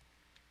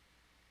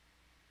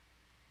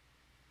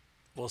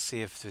 We'll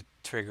see if the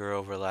trigger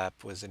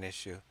overlap was an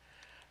issue.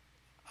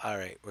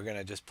 Alright, we're going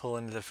to just pull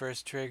into the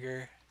first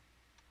trigger.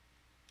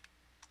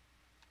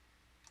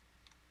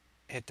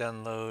 Hit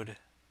unload.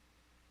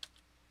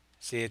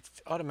 See, it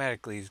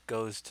automatically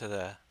goes to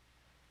the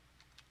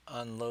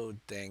unload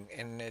thing,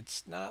 and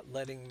it's not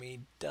letting me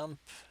dump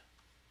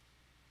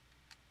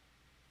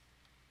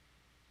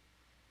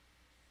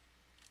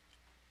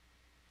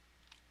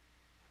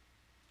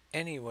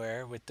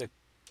anywhere with the...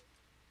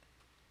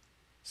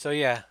 So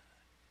yeah,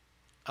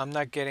 I'm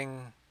not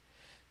getting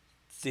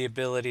the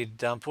ability to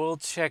dump. We'll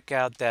check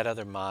out that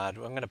other mod.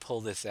 I'm going to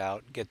pull this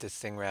out, get this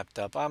thing wrapped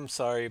up. I'm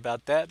sorry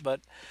about that, but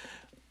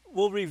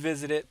we'll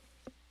revisit it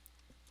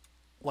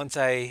once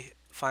I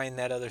find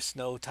that other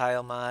snow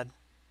tile mod.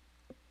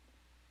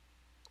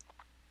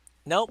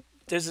 Nope,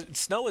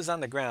 snow is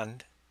on the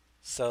ground,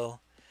 so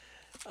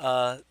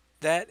uh,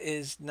 that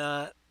is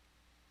not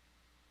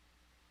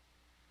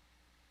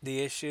the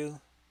issue.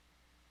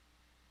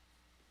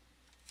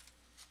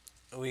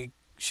 We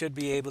should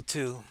be able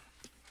to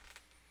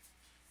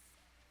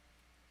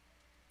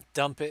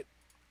dump it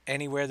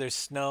anywhere there's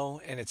snow,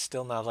 and it's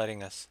still not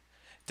letting us.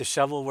 The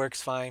shovel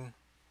works fine,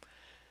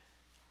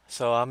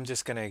 so I'm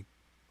just gonna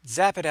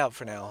zap it out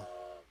for now.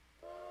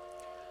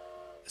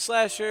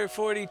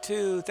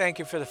 Slasher42, thank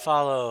you for the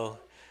follow.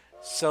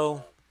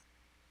 So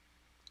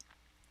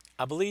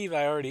I believe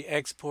I already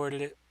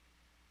exported it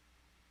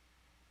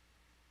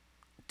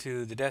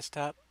to the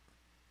desktop.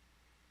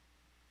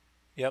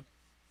 Yep.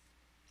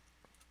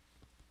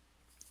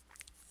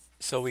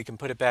 So we can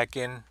put it back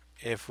in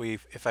if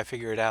I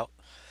figure it out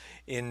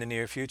in the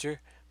near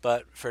future.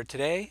 But for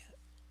today,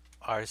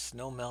 our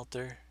snow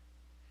melter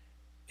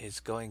is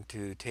going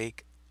to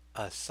take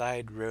a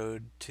side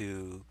road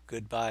to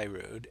Goodbye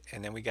Road,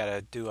 and then we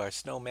gotta do our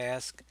snow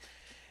mask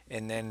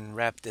and then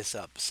wrap this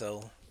up.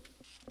 So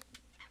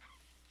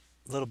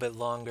a little bit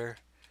longer,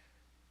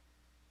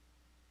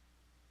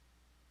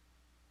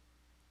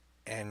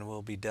 and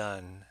we'll be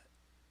done.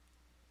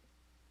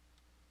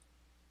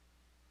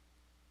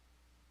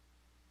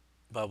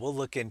 But we'll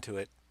look into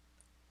it.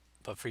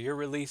 But for your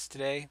release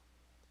today,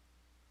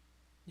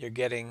 you're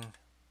getting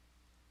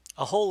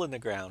a hole in the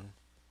ground.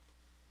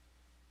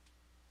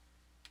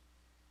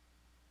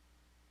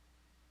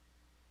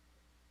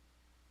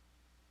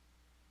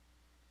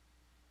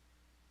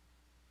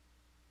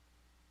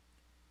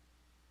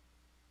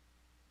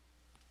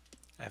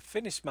 I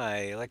finished my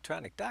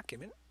electronic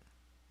document,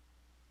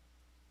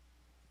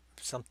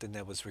 something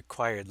that was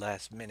required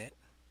last minute.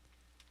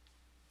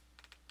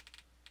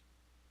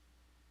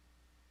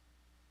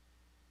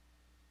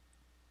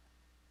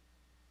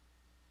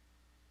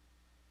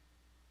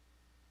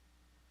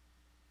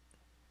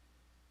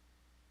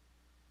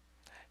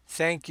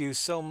 Thank you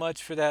so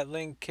much for that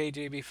link,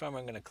 KJB Farmer.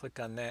 I'm going to click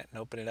on that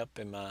and open it up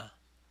in my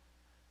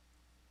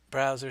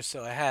browser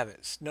so I have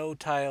it. Snow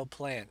tile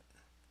plant.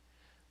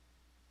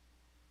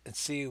 And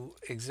see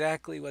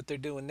exactly what they're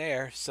doing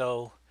there.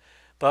 So,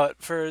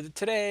 but for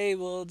today,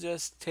 we'll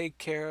just take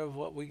care of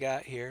what we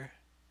got here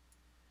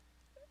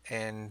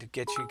and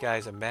get you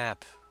guys a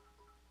map.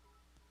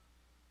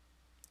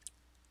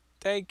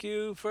 Thank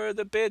you for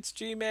the bits,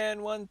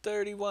 G-Man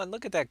 131.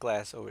 Look at that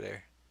glass over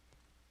there.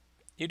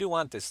 You do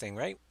want this thing,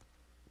 right?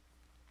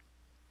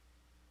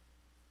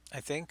 I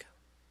think.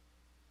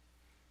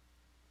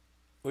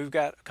 We've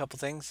got a couple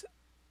things.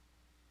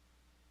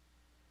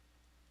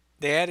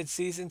 They added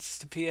seasons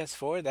to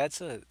PS4.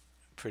 That's a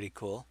pretty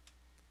cool.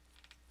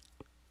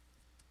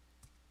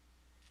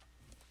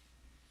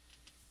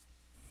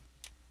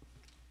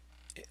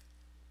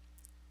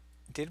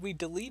 Did we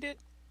delete it?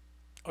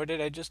 Or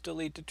did I just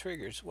delete the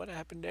triggers? What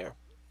happened there?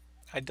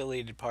 I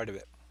deleted part of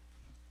it.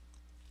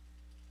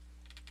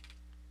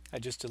 I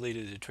just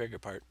deleted the trigger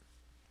part.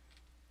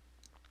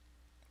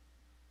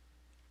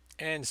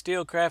 And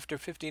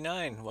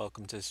Steelcrafter59,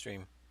 welcome to the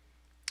stream.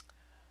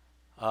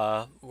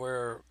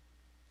 We're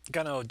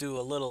gonna do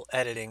a little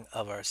editing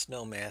of our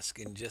snow mask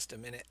in just a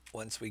minute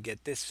once we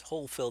get this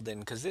hole filled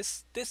in, because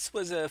this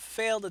was a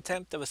failed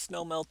attempt of a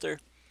snow melter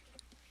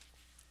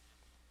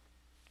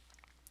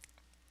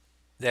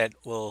that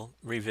we'll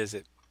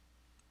revisit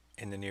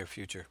in the near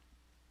future.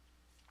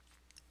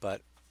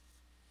 But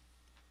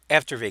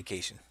after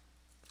vacation,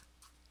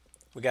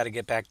 we got to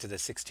get back to the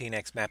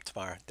 16x map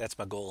tomorrow. That's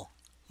my goal.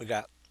 We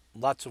got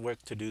lots of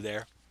work to do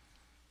there.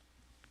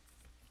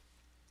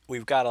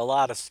 We've got a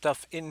lot of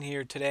stuff in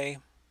here today,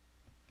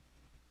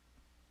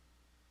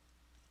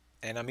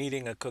 and I'm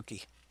eating a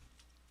cookie.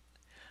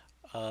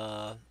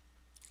 Uh,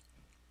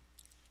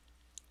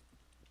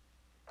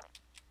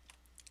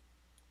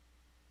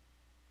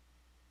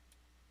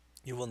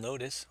 you will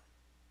notice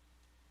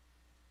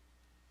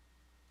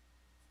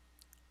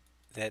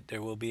that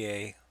there will be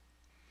a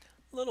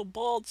little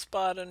bald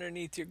spot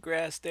underneath your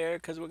grass there,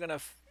 because we're going to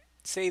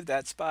save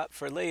that spot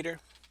for later.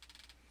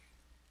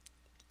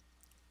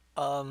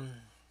 Um,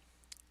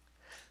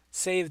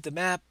 save the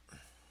map.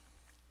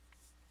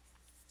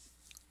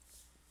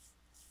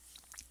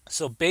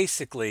 So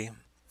basically,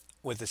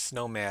 with the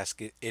snow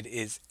mask, it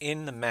is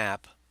in the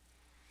map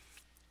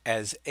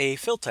as a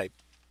fill type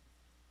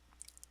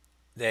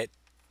that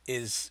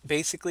is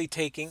basically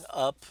taking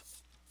up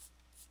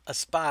a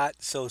spot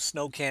so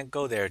snow can't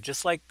go there.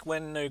 Just like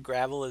when the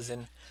gravel is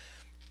in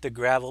the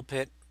gravel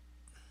pit,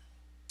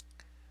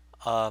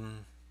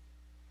 um,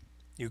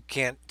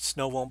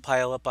 snow won't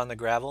pile up on the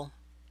gravel.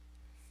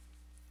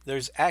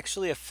 There's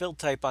actually a fill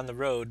type on the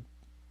road,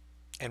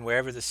 and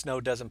wherever the snow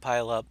doesn't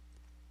pile up,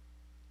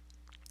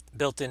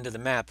 built into the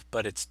map,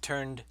 but it's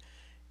turned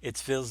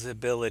its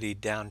visibility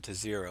down to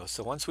 0.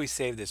 So once we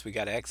save this, we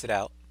got to exit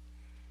out,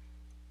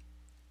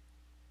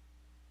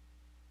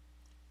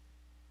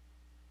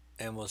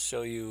 and we'll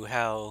show you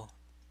how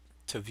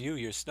to view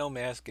your snow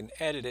mask and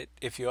edit it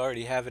if you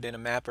already have it in a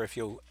map, or if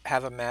you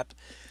have a map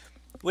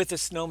with a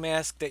snow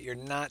mask that you're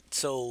not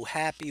so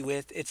happy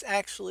with. It's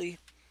actually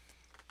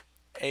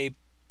a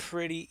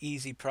pretty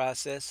easy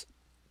process.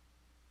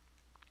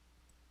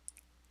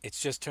 It's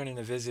just turning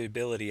the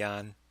visibility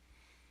on,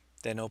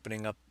 then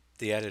opening up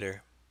the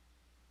editor,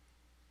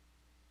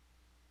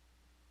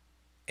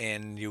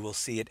 and you will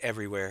see it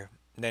everywhere.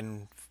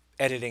 Then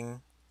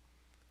editing,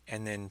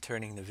 and then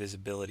turning the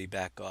visibility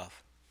back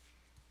off.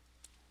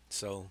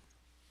 So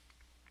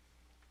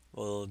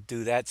we'll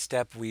do that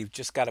step. We've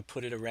just got to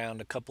put it around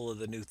a couple of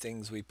the new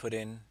things we put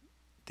in.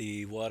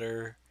 The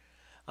water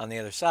on the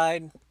other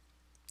side,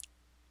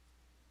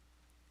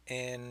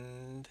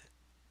 and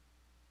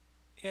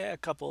yeah, a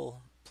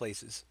couple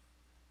places.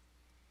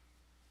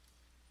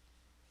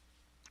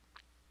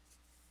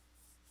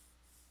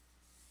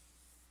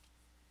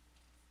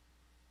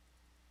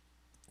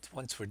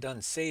 once we're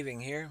done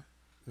saving here,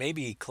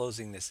 maybe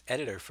closing this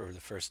editor for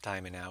the first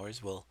time in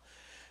hours will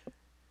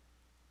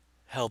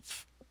help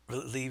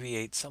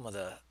alleviate some of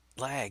the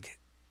lag.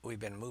 We've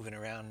been moving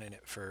around in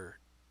it for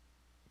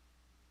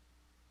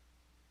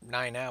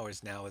 9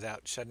 hours now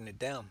without shutting it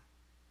down.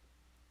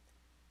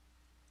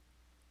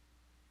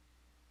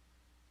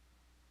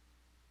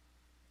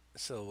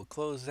 So we'll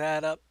close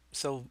that up.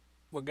 So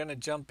we're going to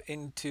jump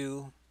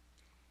into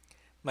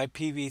my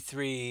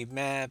PV3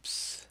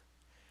 maps,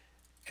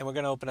 and we're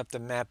going to open up the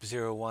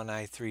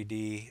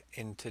map01i3D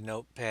into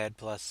Notepad++.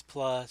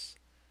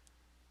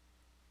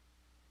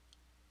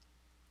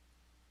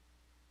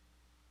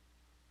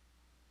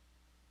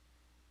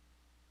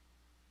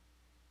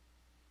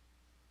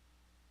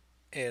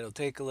 It'll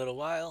take a little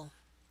while.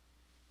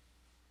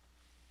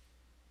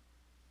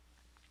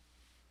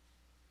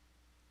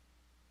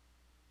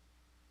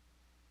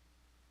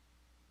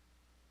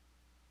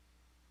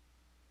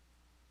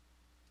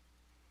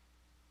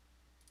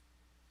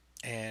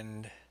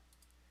 And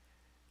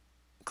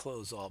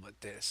close all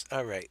but this.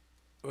 All right,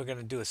 we're going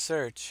to do a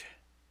search.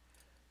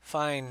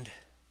 Find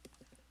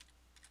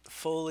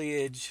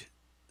foliage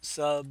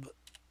sub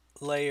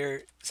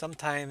layer.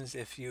 Sometimes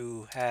if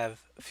you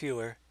have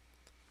fewer,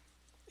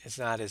 it's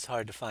not as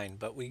hard to find,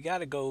 but we got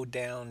to go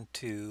down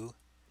to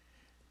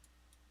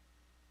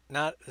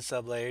not a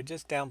sub layer,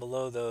 just down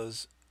below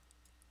those.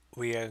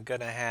 We are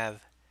going to have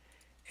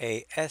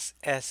a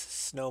SS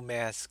snow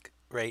mask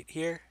right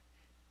here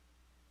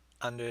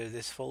under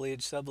this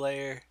foliage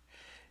sublayer,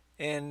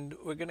 and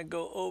we're going to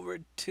go over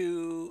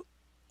to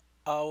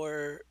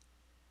our,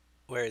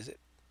 where is it,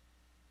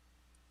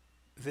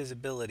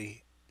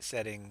 visibility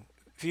setting,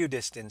 view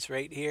distance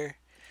right here.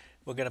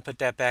 We're going to put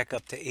that back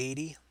up to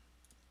 80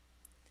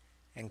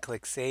 and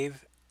click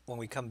save. When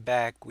we come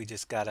back, we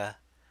just gotta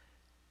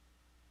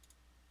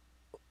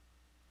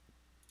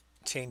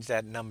change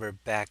that number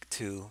back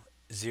to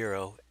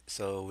 0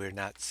 so we're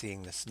not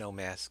seeing the snow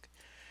mask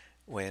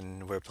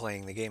when we're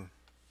playing the game.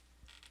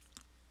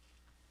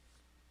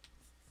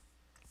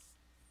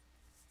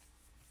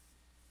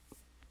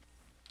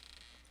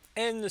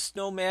 And the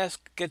snow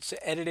mask gets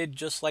edited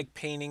just like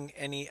painting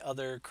any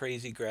other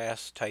crazy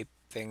grass type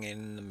thing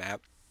in the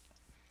map.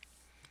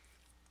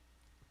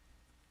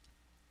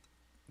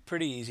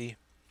 Pretty easy.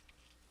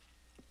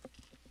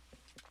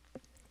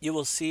 You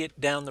will see it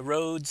down the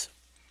roads.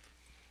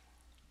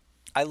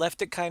 I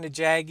left it kind of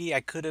jaggy. I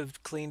could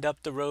have cleaned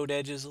up the road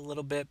edges a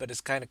little bit, but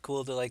it's kind of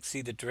cool to like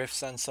see the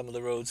drifts on some of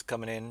the roads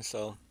coming in,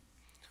 so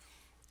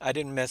I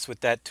didn't mess with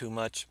that too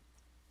much.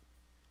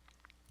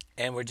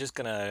 And we're just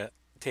gonna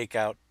take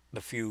out the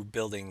few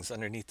buildings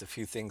underneath the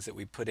few things that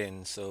we put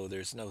in so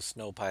there's no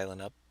snow piling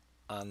up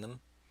on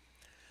them.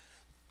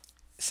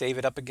 Save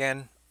it up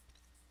again,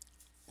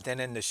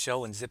 then end the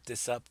show and zip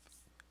this up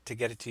to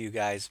get it to you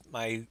guys.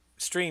 My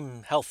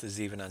stream health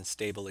is even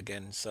unstable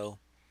again, so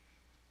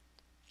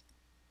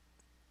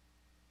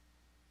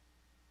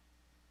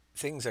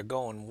things are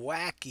going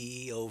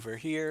wacky over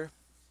here.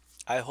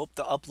 I hope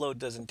the upload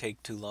doesn't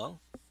take too long,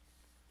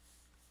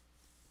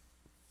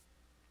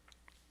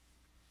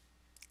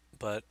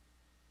 but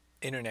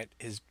internet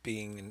is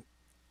being an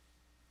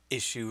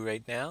issue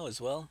right now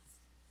as well.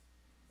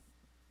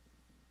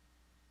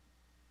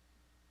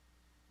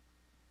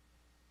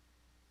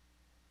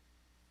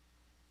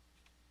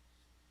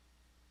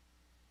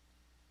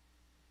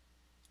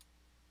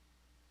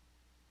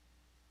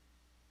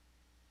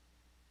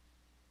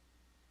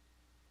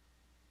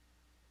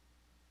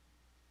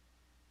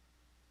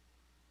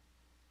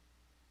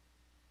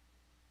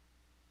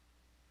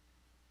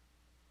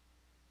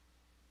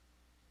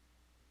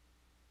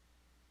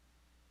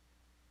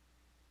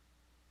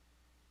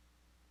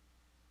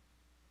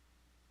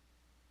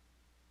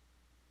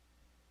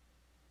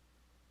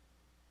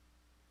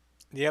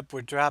 Yep,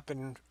 we're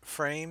dropping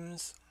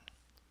frames.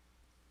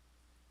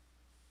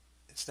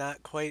 It's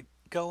not quite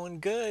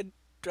going good.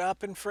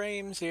 Dropping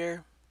frames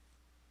here.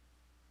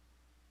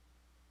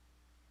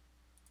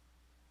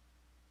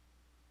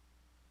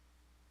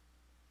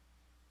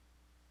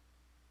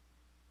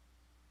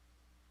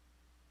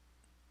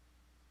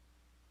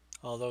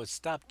 Although it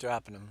stopped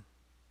dropping them.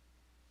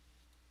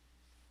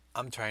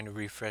 I'm trying to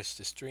refresh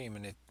the stream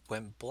and it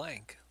went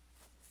blank.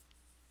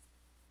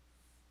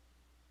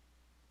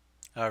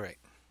 Alright,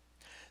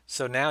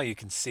 so now you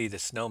can see the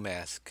snow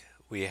mask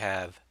we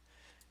have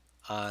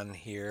on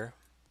here.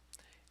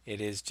 It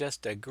is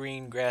just a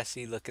green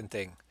grassy looking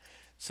thing.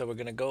 So we're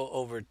going to go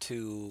over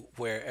to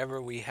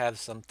wherever we have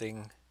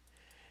something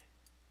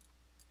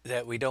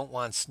that we don't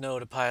want snow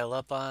to pile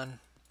up on.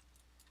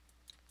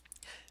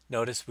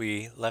 Notice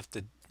we left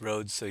the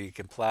roads so you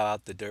can plow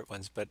out the dirt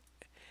ones, but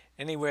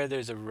anywhere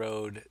there's a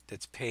road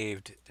that's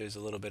paved, there's a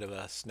little bit of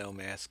a snow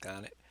mask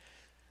on it.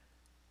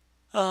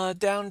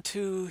 Down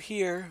to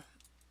here.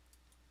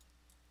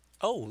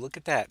 Oh, look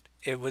at that.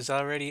 It was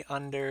already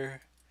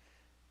under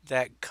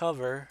that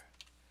cover.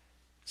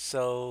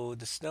 So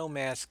the snow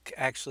mask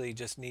actually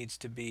just needs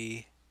to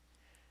be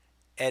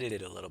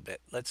edited a little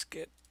bit. Let's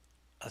get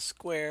a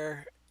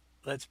square.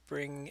 Let's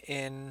bring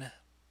in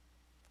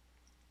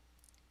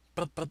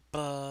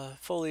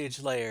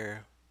Foliage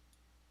layer.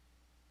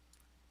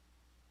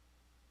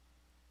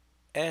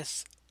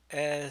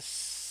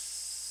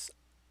 SS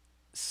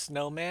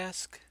snow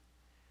mask.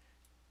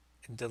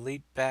 And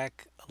delete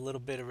back a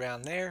little bit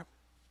around there.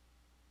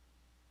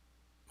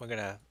 We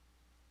gotta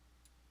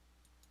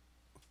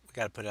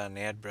put it on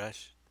the add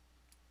brush.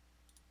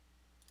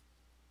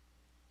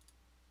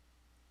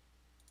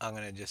 I'm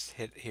gonna just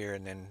hit here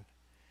and then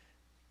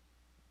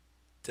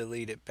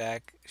delete it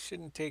back.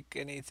 Shouldn't take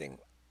anything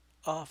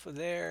off of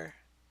there.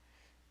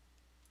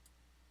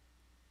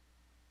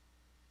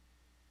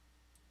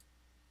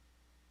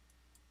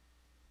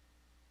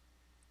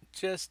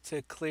 Just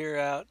to clear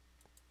out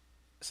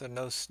so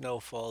no snow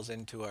falls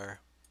into our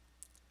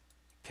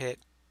pit.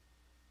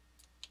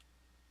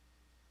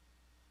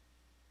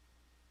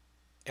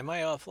 Am I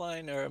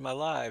offline or am I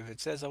live? It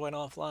says I went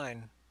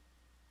offline.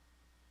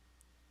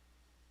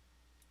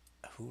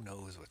 Who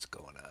knows what's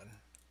going on?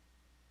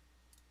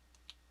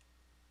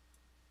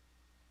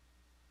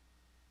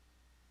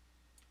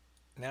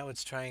 Now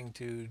it's trying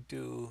to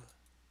do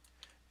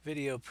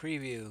video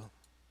preview.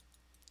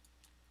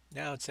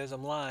 Now it says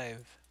I'm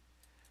live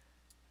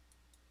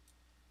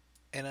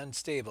and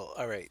unstable.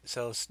 All right,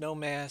 so snow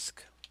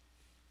mask.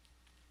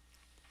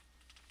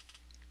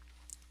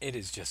 It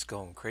is just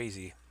going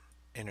crazy,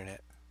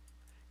 internet.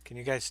 Can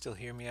you guys still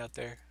hear me out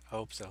there? I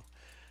hope so.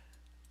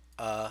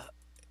 Uh,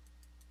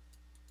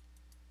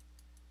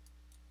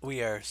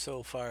 we are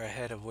so far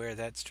ahead of where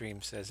that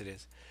stream says it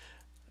is.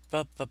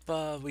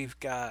 We've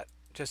got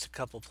just a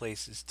couple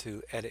places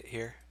to edit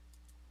here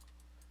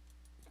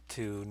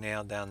to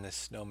nail down this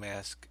snow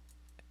mask.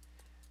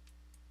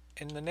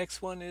 And the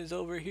next one is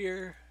over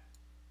here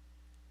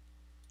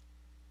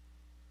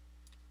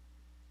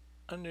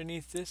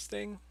underneath this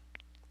thing.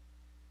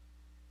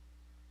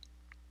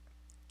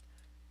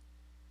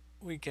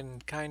 We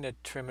can kind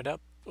of trim it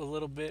up a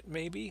little bit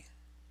maybe.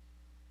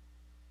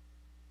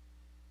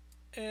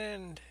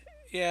 And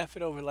yeah, if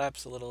it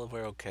overlaps a little,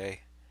 we're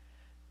okay.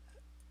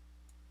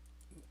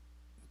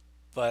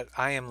 But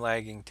I am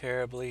lagging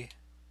terribly.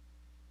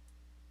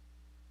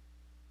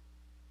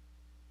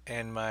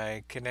 And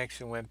my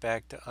connection went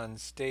back to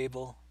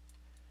unstable.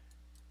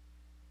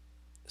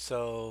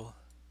 So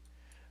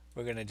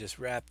we're gonna just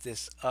wrap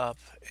this up,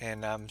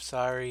 and I'm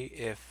sorry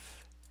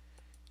if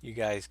you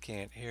guys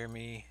can't hear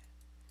me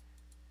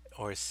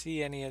or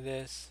see any of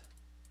this,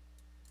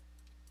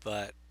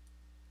 but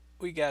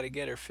we gotta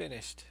get her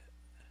finished.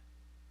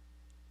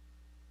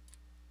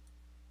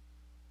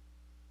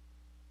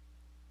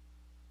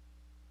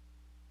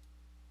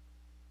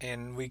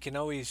 And we can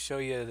always show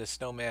you the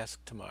snow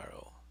mask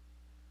tomorrow.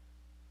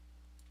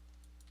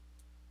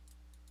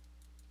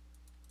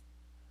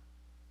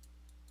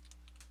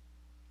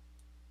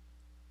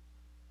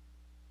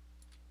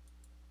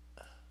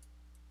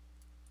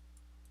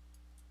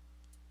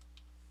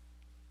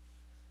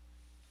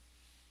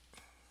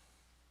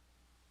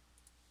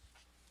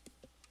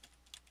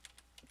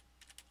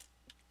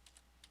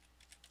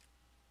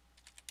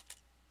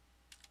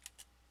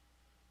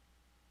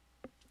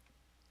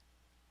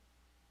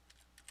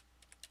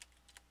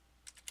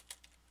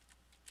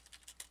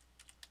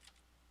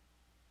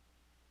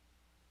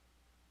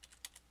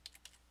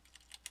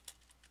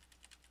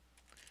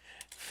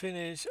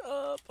 Finish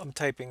up. I'm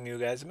typing you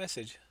guys a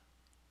message.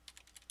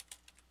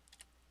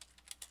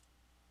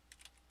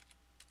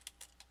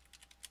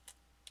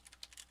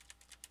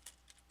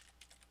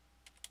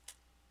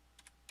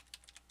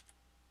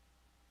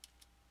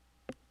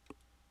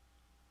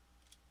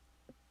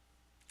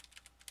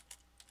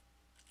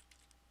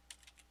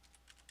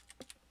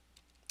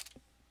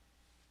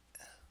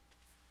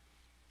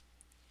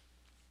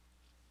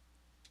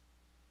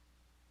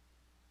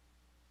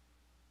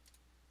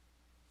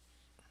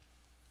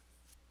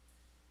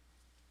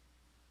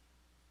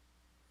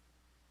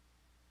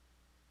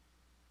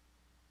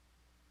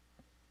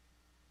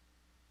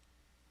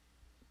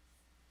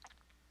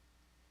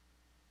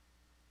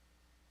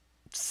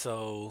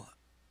 So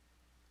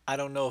I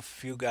don't know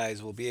if you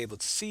guys will be able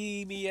to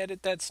see me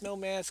edit that snow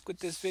mask with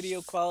this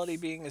video quality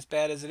being as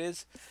bad as it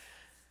is.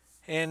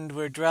 And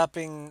we're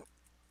dropping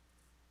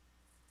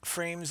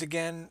frames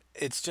again.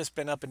 It's just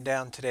been up and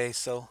down today,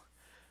 so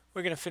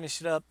we're gonna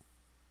finish it up.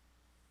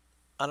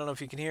 I don't know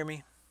if you can hear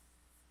me,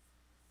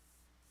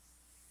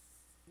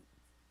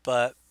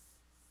 but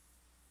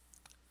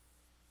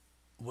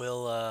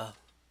we'll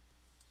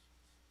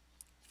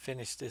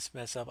finish this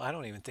mess up. I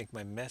don't even think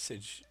my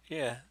message,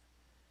 yeah,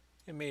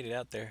 it made it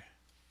out there.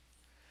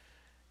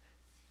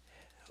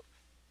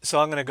 So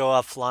I'm gonna go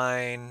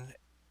offline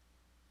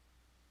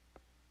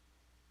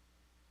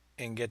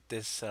and get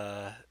this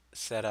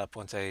set up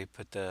once I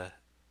put the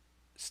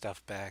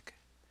stuff back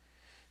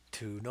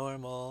to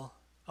normal.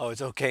 Oh,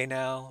 it's okay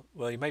now.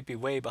 Well, you might be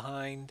way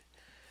behind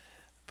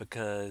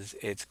because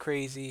it's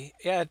crazy.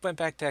 Yeah, it went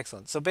back to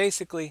excellent. So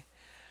basically,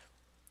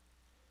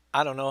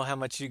 I don't know how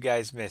much you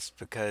guys missed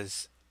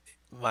because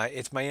my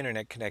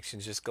internet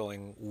connection's just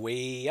going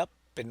way up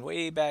and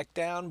way back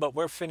down, but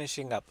we're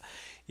finishing up.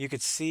 You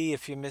could see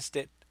if you missed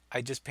it,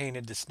 I just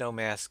painted the snow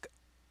mask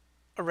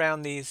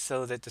around these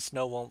so that the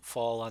snow won't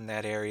fall on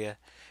that area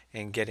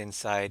and get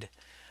inside.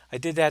 I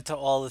did that to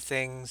all the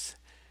things.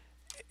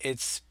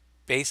 It's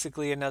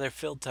basically another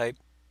fill type,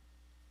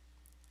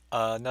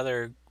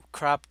 another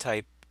crop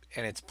type,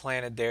 and it's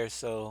planted there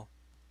so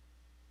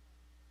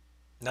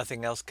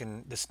nothing else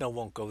can, the snow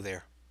won't go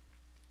there.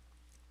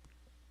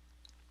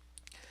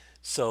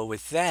 So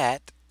with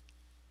that,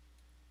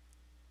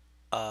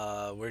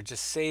 we're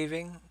just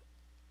saving,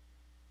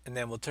 and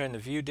then we'll turn the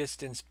view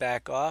distance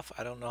back off.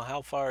 I don't know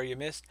how far you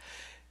missed.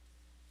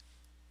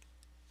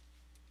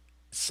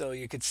 So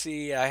you can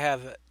see I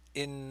have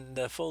in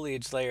the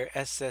foliage layer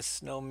SS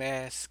Snow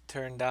Mask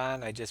turned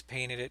on. I just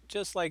painted it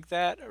just like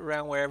that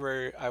around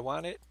wherever I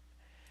want it.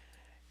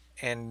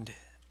 And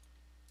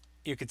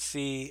you could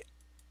see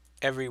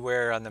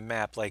everywhere on the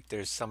map, like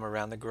there's some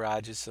around the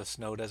garages so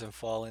snow doesn't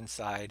fall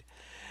inside.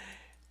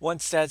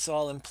 Once that's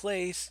all in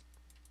place,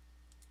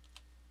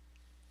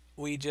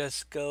 we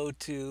just go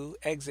to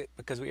exit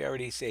because we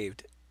already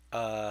saved.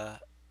 Uh,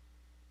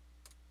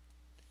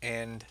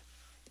 and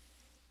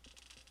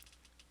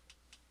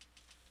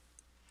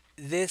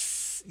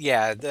this,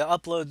 yeah, the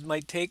upload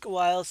might take a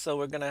while, so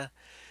we're gonna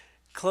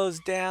close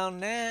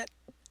down that.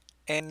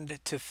 And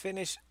to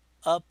finish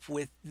up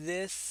with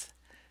this,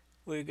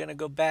 we're gonna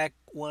go back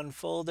one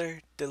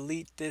folder,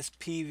 delete this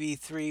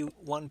PV3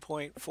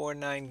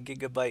 1.49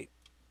 gigabyte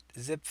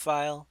zip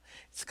file.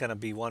 It's gonna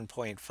be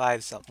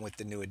 1.5 something with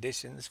the new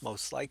additions,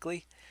 most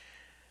likely.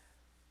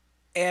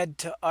 Add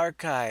to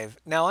archive.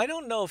 Now I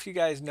don't know if you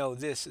guys know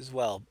this as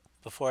well.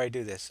 Before I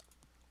do this,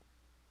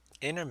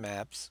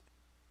 Intermaps,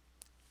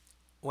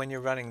 when you're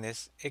running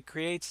this, it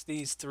creates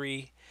these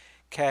three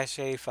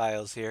cache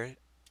files here,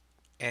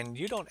 and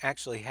you don't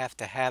actually have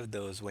to have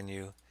those when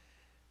you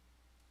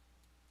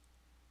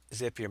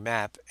zip your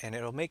map, and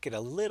it'll make it a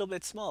little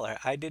bit smaller.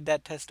 I did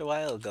that test a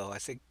while ago. I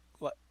think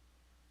what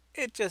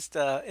it just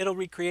it'll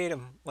recreate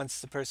them once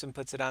the person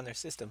puts it on their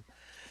system.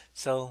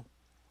 So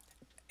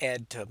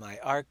add to my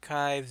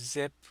archive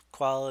zip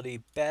quality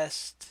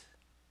best.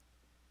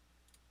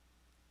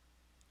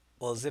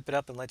 We'll zip it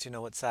up and let you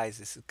know what size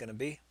this is going to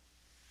be.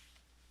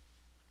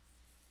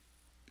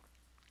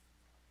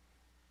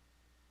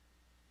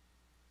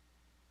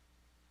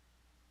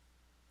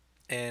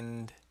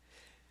 And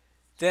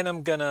then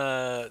I'm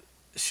gonna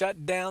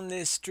shut down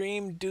this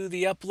stream, do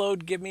the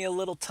upload, give me a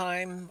little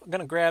time. I'm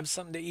gonna grab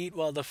something to eat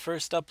while the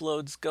first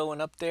upload's going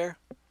up there.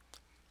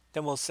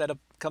 Then we'll set up,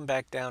 come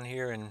back down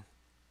here, and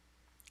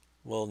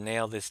we'll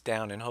nail this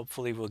down, and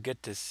hopefully we'll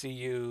get to see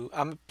you.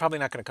 I'm probably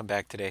not gonna come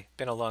back today.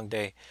 Been a long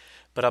day,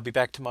 but I'll be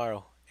back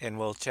tomorrow and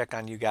we'll check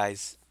on you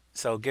guys.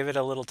 So give it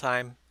a little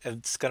time.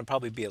 It's gonna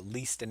probably be at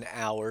least an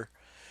hour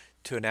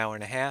to an hour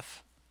and a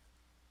half.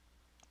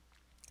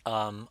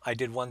 I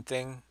did one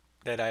thing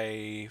that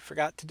I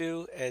forgot to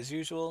do as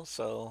usual,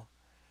 so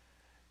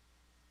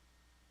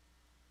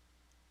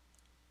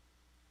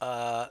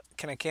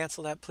can I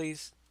cancel that,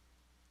 please?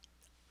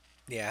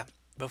 Yeah,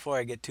 before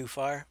I get too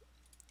far,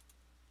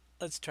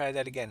 let's try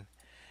that again.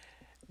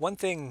 One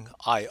thing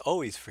I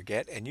always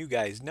forget, and you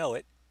guys know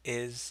it,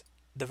 is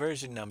the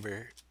version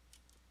number.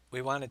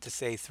 We want it to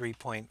say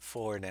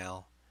 3.4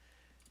 now,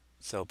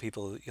 so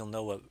people, you'll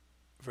know what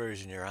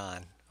version you're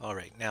on. All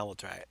right, now we'll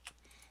try it.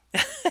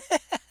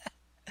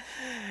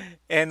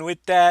 And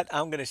with that,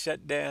 I'm going to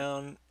shut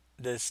down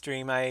the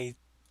stream. I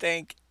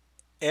thank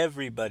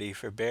everybody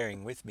for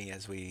bearing with me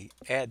as we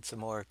add some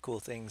more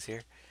cool things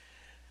here.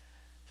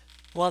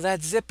 While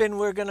that's zipping,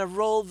 we're going to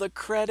roll the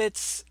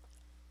credits.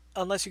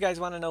 Unless you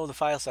guys want to know the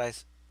file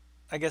size,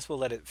 I guess we'll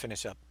let it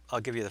finish up. I'll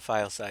give you the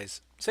file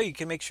size so you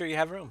can make sure you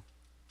have room.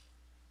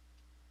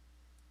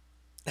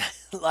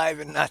 Live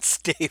and not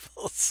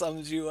stable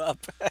sums you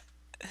up.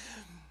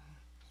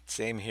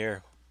 Same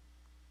here.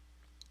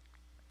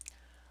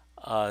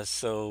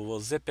 So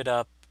we'll zip it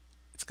up.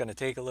 It's going to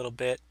take a little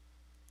bit.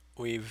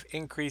 We've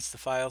increased the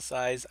file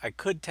size. I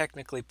could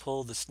technically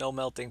pull the snow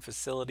melting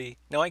facility.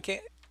 No, I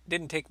can't.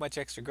 Didn't take much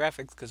extra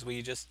graphics because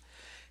we just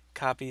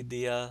copied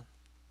the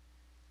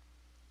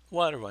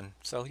water one.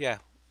 So yeah,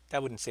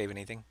 that wouldn't save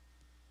anything.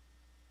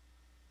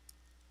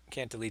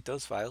 Can't delete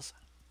those files.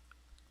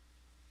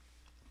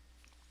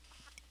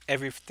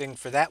 Everything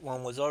for that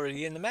one was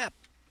already in the map.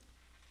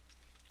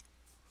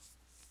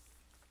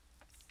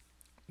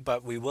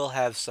 But we will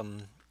have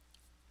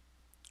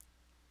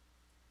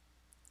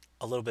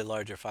a little bit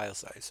larger file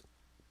size.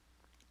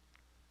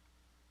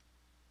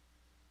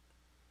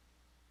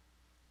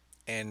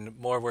 And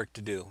more work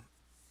to do.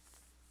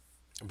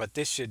 But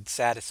this should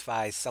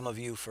satisfy some of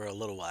you for a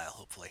little while,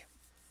 hopefully.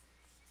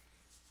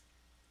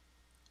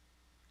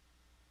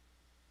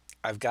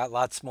 I've got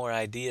lots more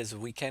ideas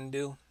we can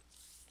do.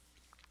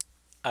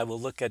 I will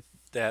look at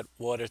that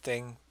water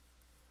thing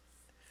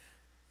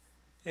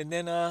and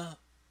then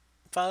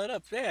file it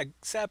up. Yeah,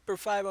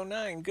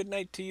 Sapper509, good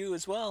night to you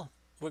as well.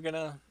 We're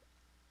gonna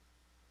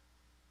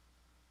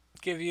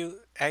give you,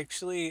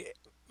 actually,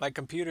 my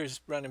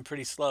computer's running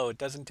pretty slow. It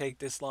doesn't take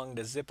this long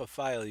to zip a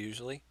file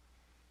usually.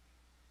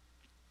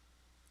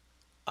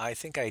 I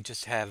think I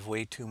just have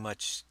way too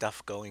much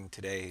stuff going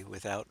today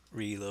without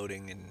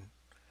reloading and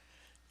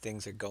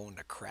things are going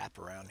to crap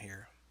around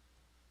here.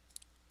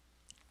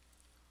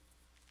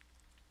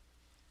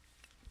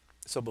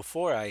 So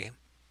before I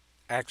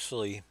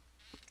actually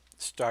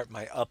start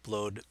my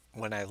upload,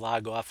 when I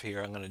log off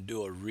here, I'm going to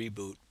do a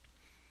reboot.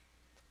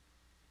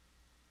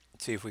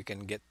 See if we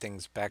can get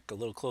things back a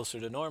little closer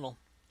to normal.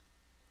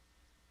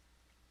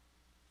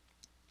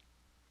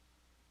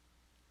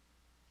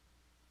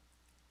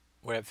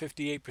 We're at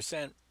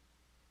 58%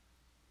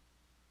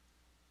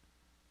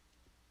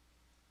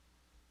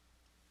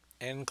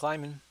 and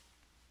climbing.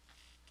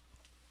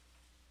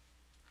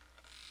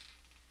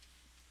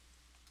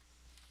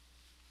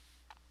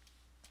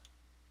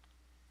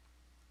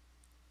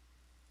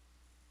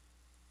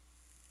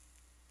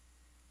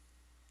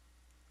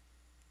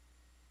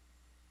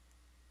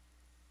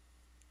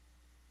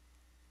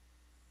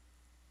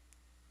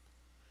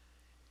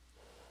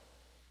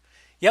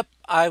 Yep,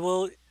 I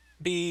will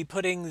be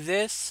putting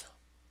this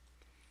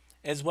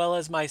as well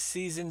as my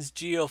seasons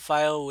geo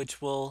file,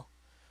 which will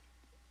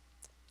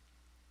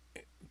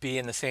be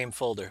in the same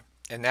folder.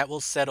 And that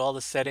will set all the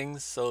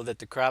settings so that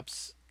the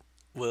crops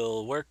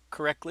will work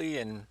correctly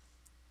and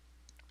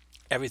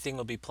everything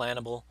will be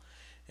plantable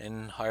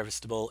and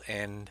harvestable.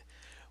 And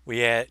we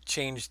had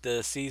changed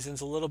the seasons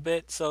a little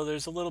bit, so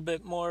there's a little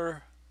bit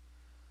more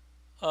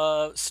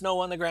snow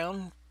on the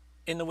ground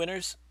in the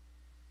winters.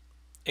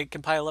 It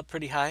can pile up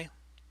pretty high.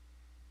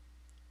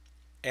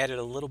 Added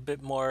a little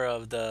bit more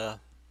of the,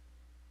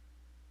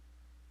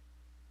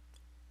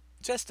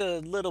 just a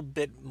little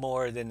bit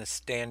more than the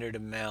standard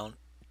amount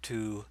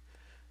to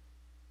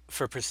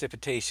for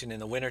precipitation in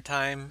the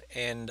wintertime,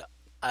 and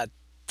a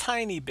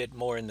tiny bit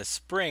more in the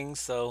spring,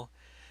 so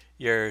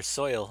your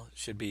soil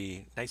should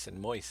be nice and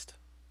moist.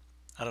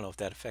 I don't know if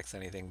that affects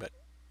anything, but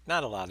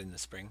not a lot in the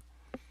spring.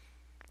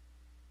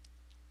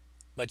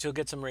 But you'll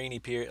get some rainy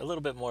period, a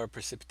little bit more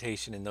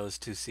precipitation in those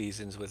two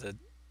seasons, with a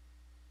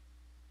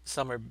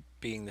summer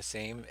being the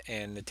same.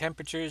 And the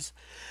temperatures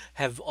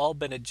have all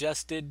been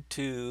adjusted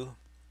to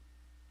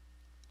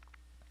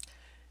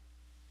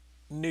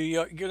New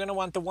York. You're going to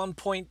want the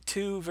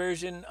 1.2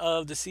 version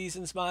of the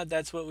seasons mod.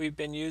 That's what we've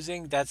been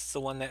using. That's the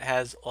one that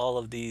has all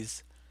of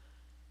these,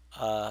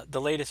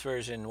 the latest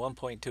version,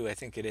 1.2 I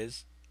think it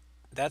is.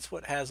 That's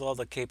what has all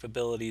the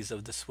capabilities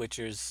of the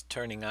switchers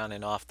turning on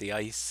and off the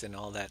ice and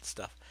all that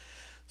stuff.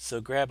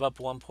 So grab up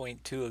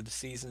 1.2 of the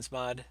seasons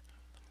mod,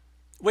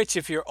 which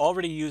if you're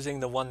already using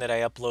the one that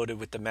I uploaded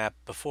with the map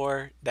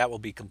before, that will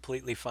be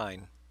completely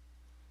fine.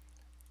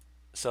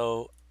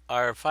 So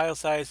our file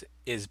size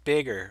is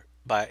bigger,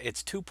 but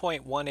it's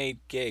 2.18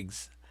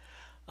 gigs.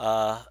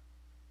 We're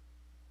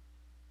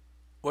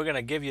going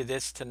to give you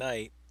this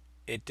tonight.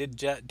 It did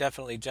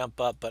definitely jump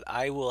up, but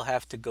I will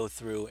have to go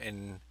through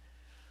and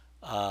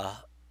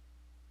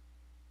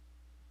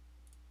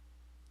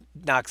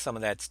knock some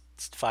of that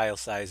file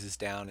sizes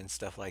down and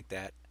stuff like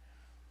that.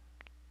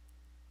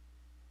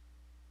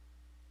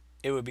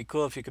 It would be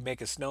cool if you could make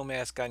a snow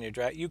mask on your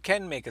drive. You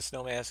can make a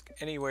snow mask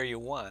anywhere you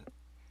want,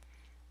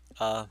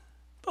 but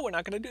we're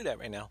not going to do that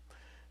right now.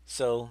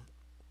 So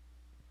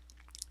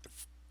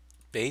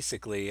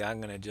basically,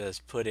 I'm going to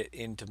just put it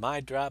into my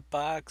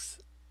Dropbox.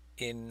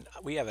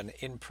 We have an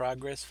in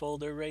progress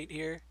folder right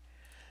here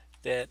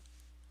that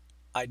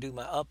I do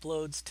my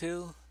uploads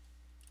to,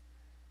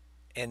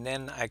 and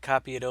then I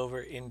copy it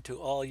over into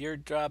all your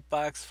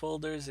Dropbox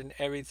folders and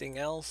everything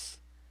else.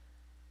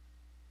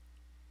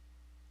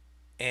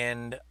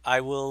 And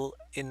I will,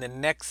 in the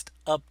next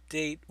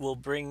update, will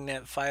bring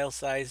that file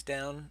size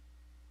down.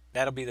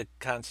 That'll be the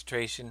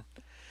concentration.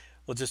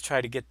 We'll just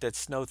try to get that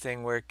snow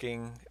thing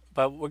working,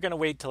 but we're going to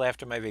wait till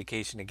after my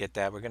vacation to get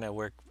that. We're going to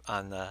work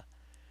on the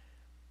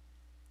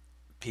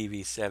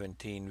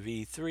PV17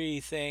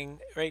 V3 thing.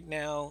 Right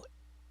now,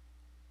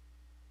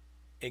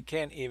 it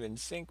can't even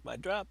sync my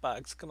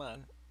Dropbox. Come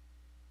on.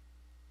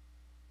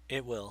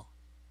 It will.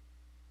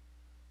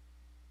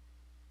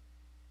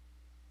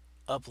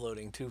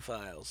 Uploading 2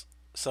 files.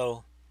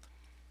 So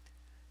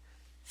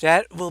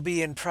that will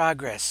be in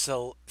progress.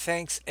 So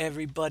thanks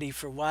everybody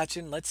for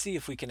watching. Let's see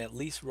if we can at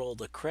least roll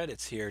the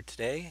credits here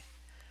today.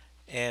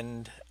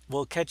 And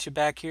we'll catch you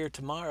back here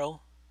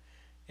tomorrow.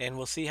 And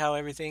we'll see how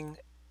everything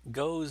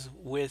goes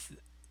with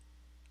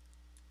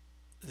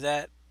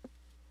that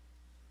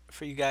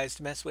for you guys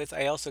to mess with.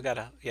 I also got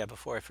to, yeah,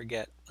 before I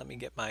forget, let me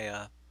get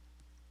my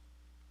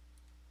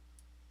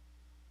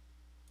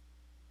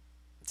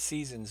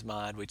seasons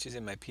mod, which is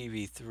in my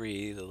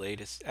PV3, the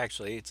latest.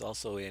 Actually, it's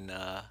also in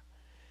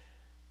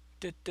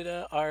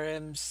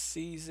RM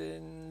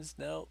seasons.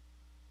 No,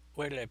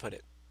 where did I put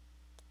it?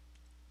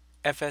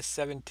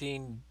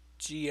 FS17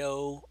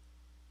 Geo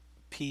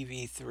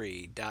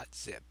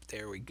PV3.zip.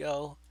 There we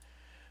go.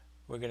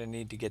 We're going to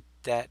need to get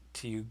that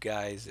to you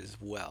guys as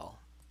well.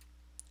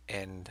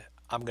 And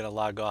I'm going to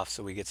log off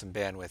so we get some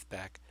bandwidth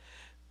back,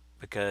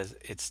 because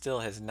it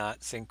still has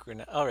not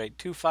synchronized. All right,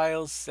 2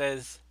 files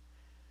says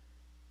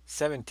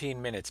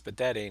 17 minutes, but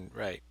that ain't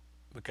right,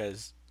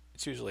 because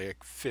it's usually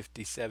like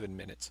 57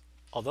 minutes.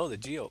 Although the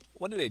Geo,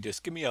 what did they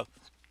just give me a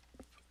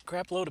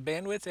crap load of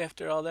bandwidth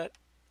after all that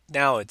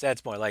Now it's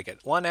that's more like it.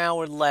 1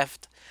 hour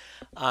left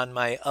on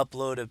my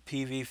upload of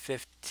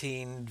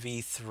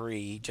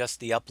PV15V3, just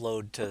the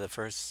upload to the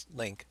first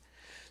link.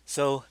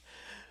 So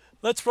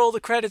let's roll the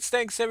credits.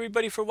 Thanks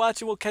everybody for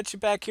watching. We'll catch you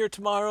back here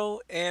tomorrow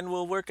and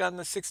we'll work on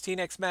the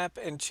 16x map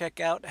and check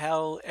out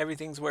how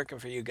everything's working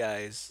for you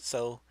guys.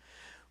 So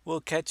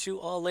we'll catch you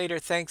all later.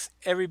 Thanks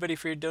everybody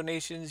for your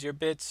donations, your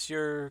bits,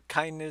 your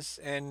kindness,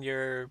 and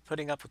your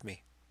putting up with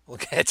me. We'll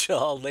catch you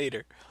all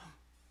later.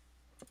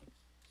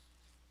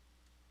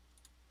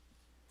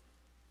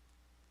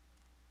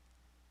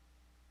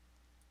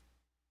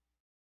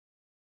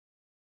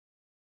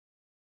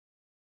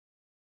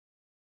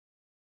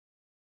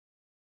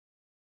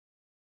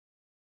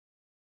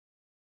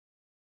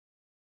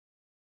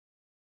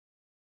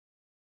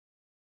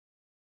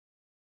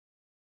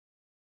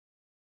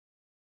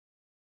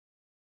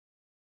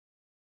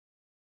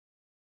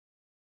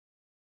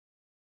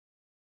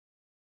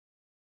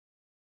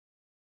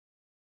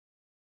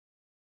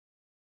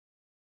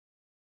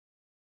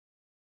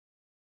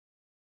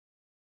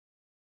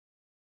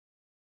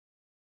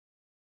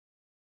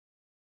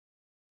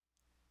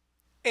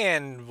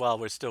 And while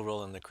we're still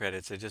rolling the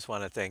credits, I just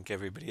want to thank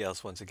everybody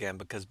else once again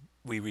because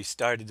we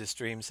restarted the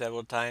stream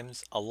several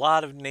times. A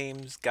lot of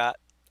names got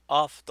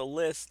off the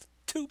list.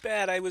 Too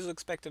bad. I was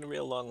expecting a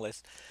real long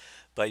list.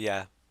 But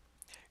yeah,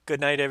 good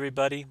night,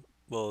 everybody.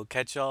 We'll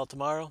catch y'all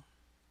tomorrow.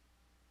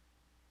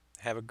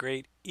 Have a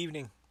great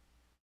evening.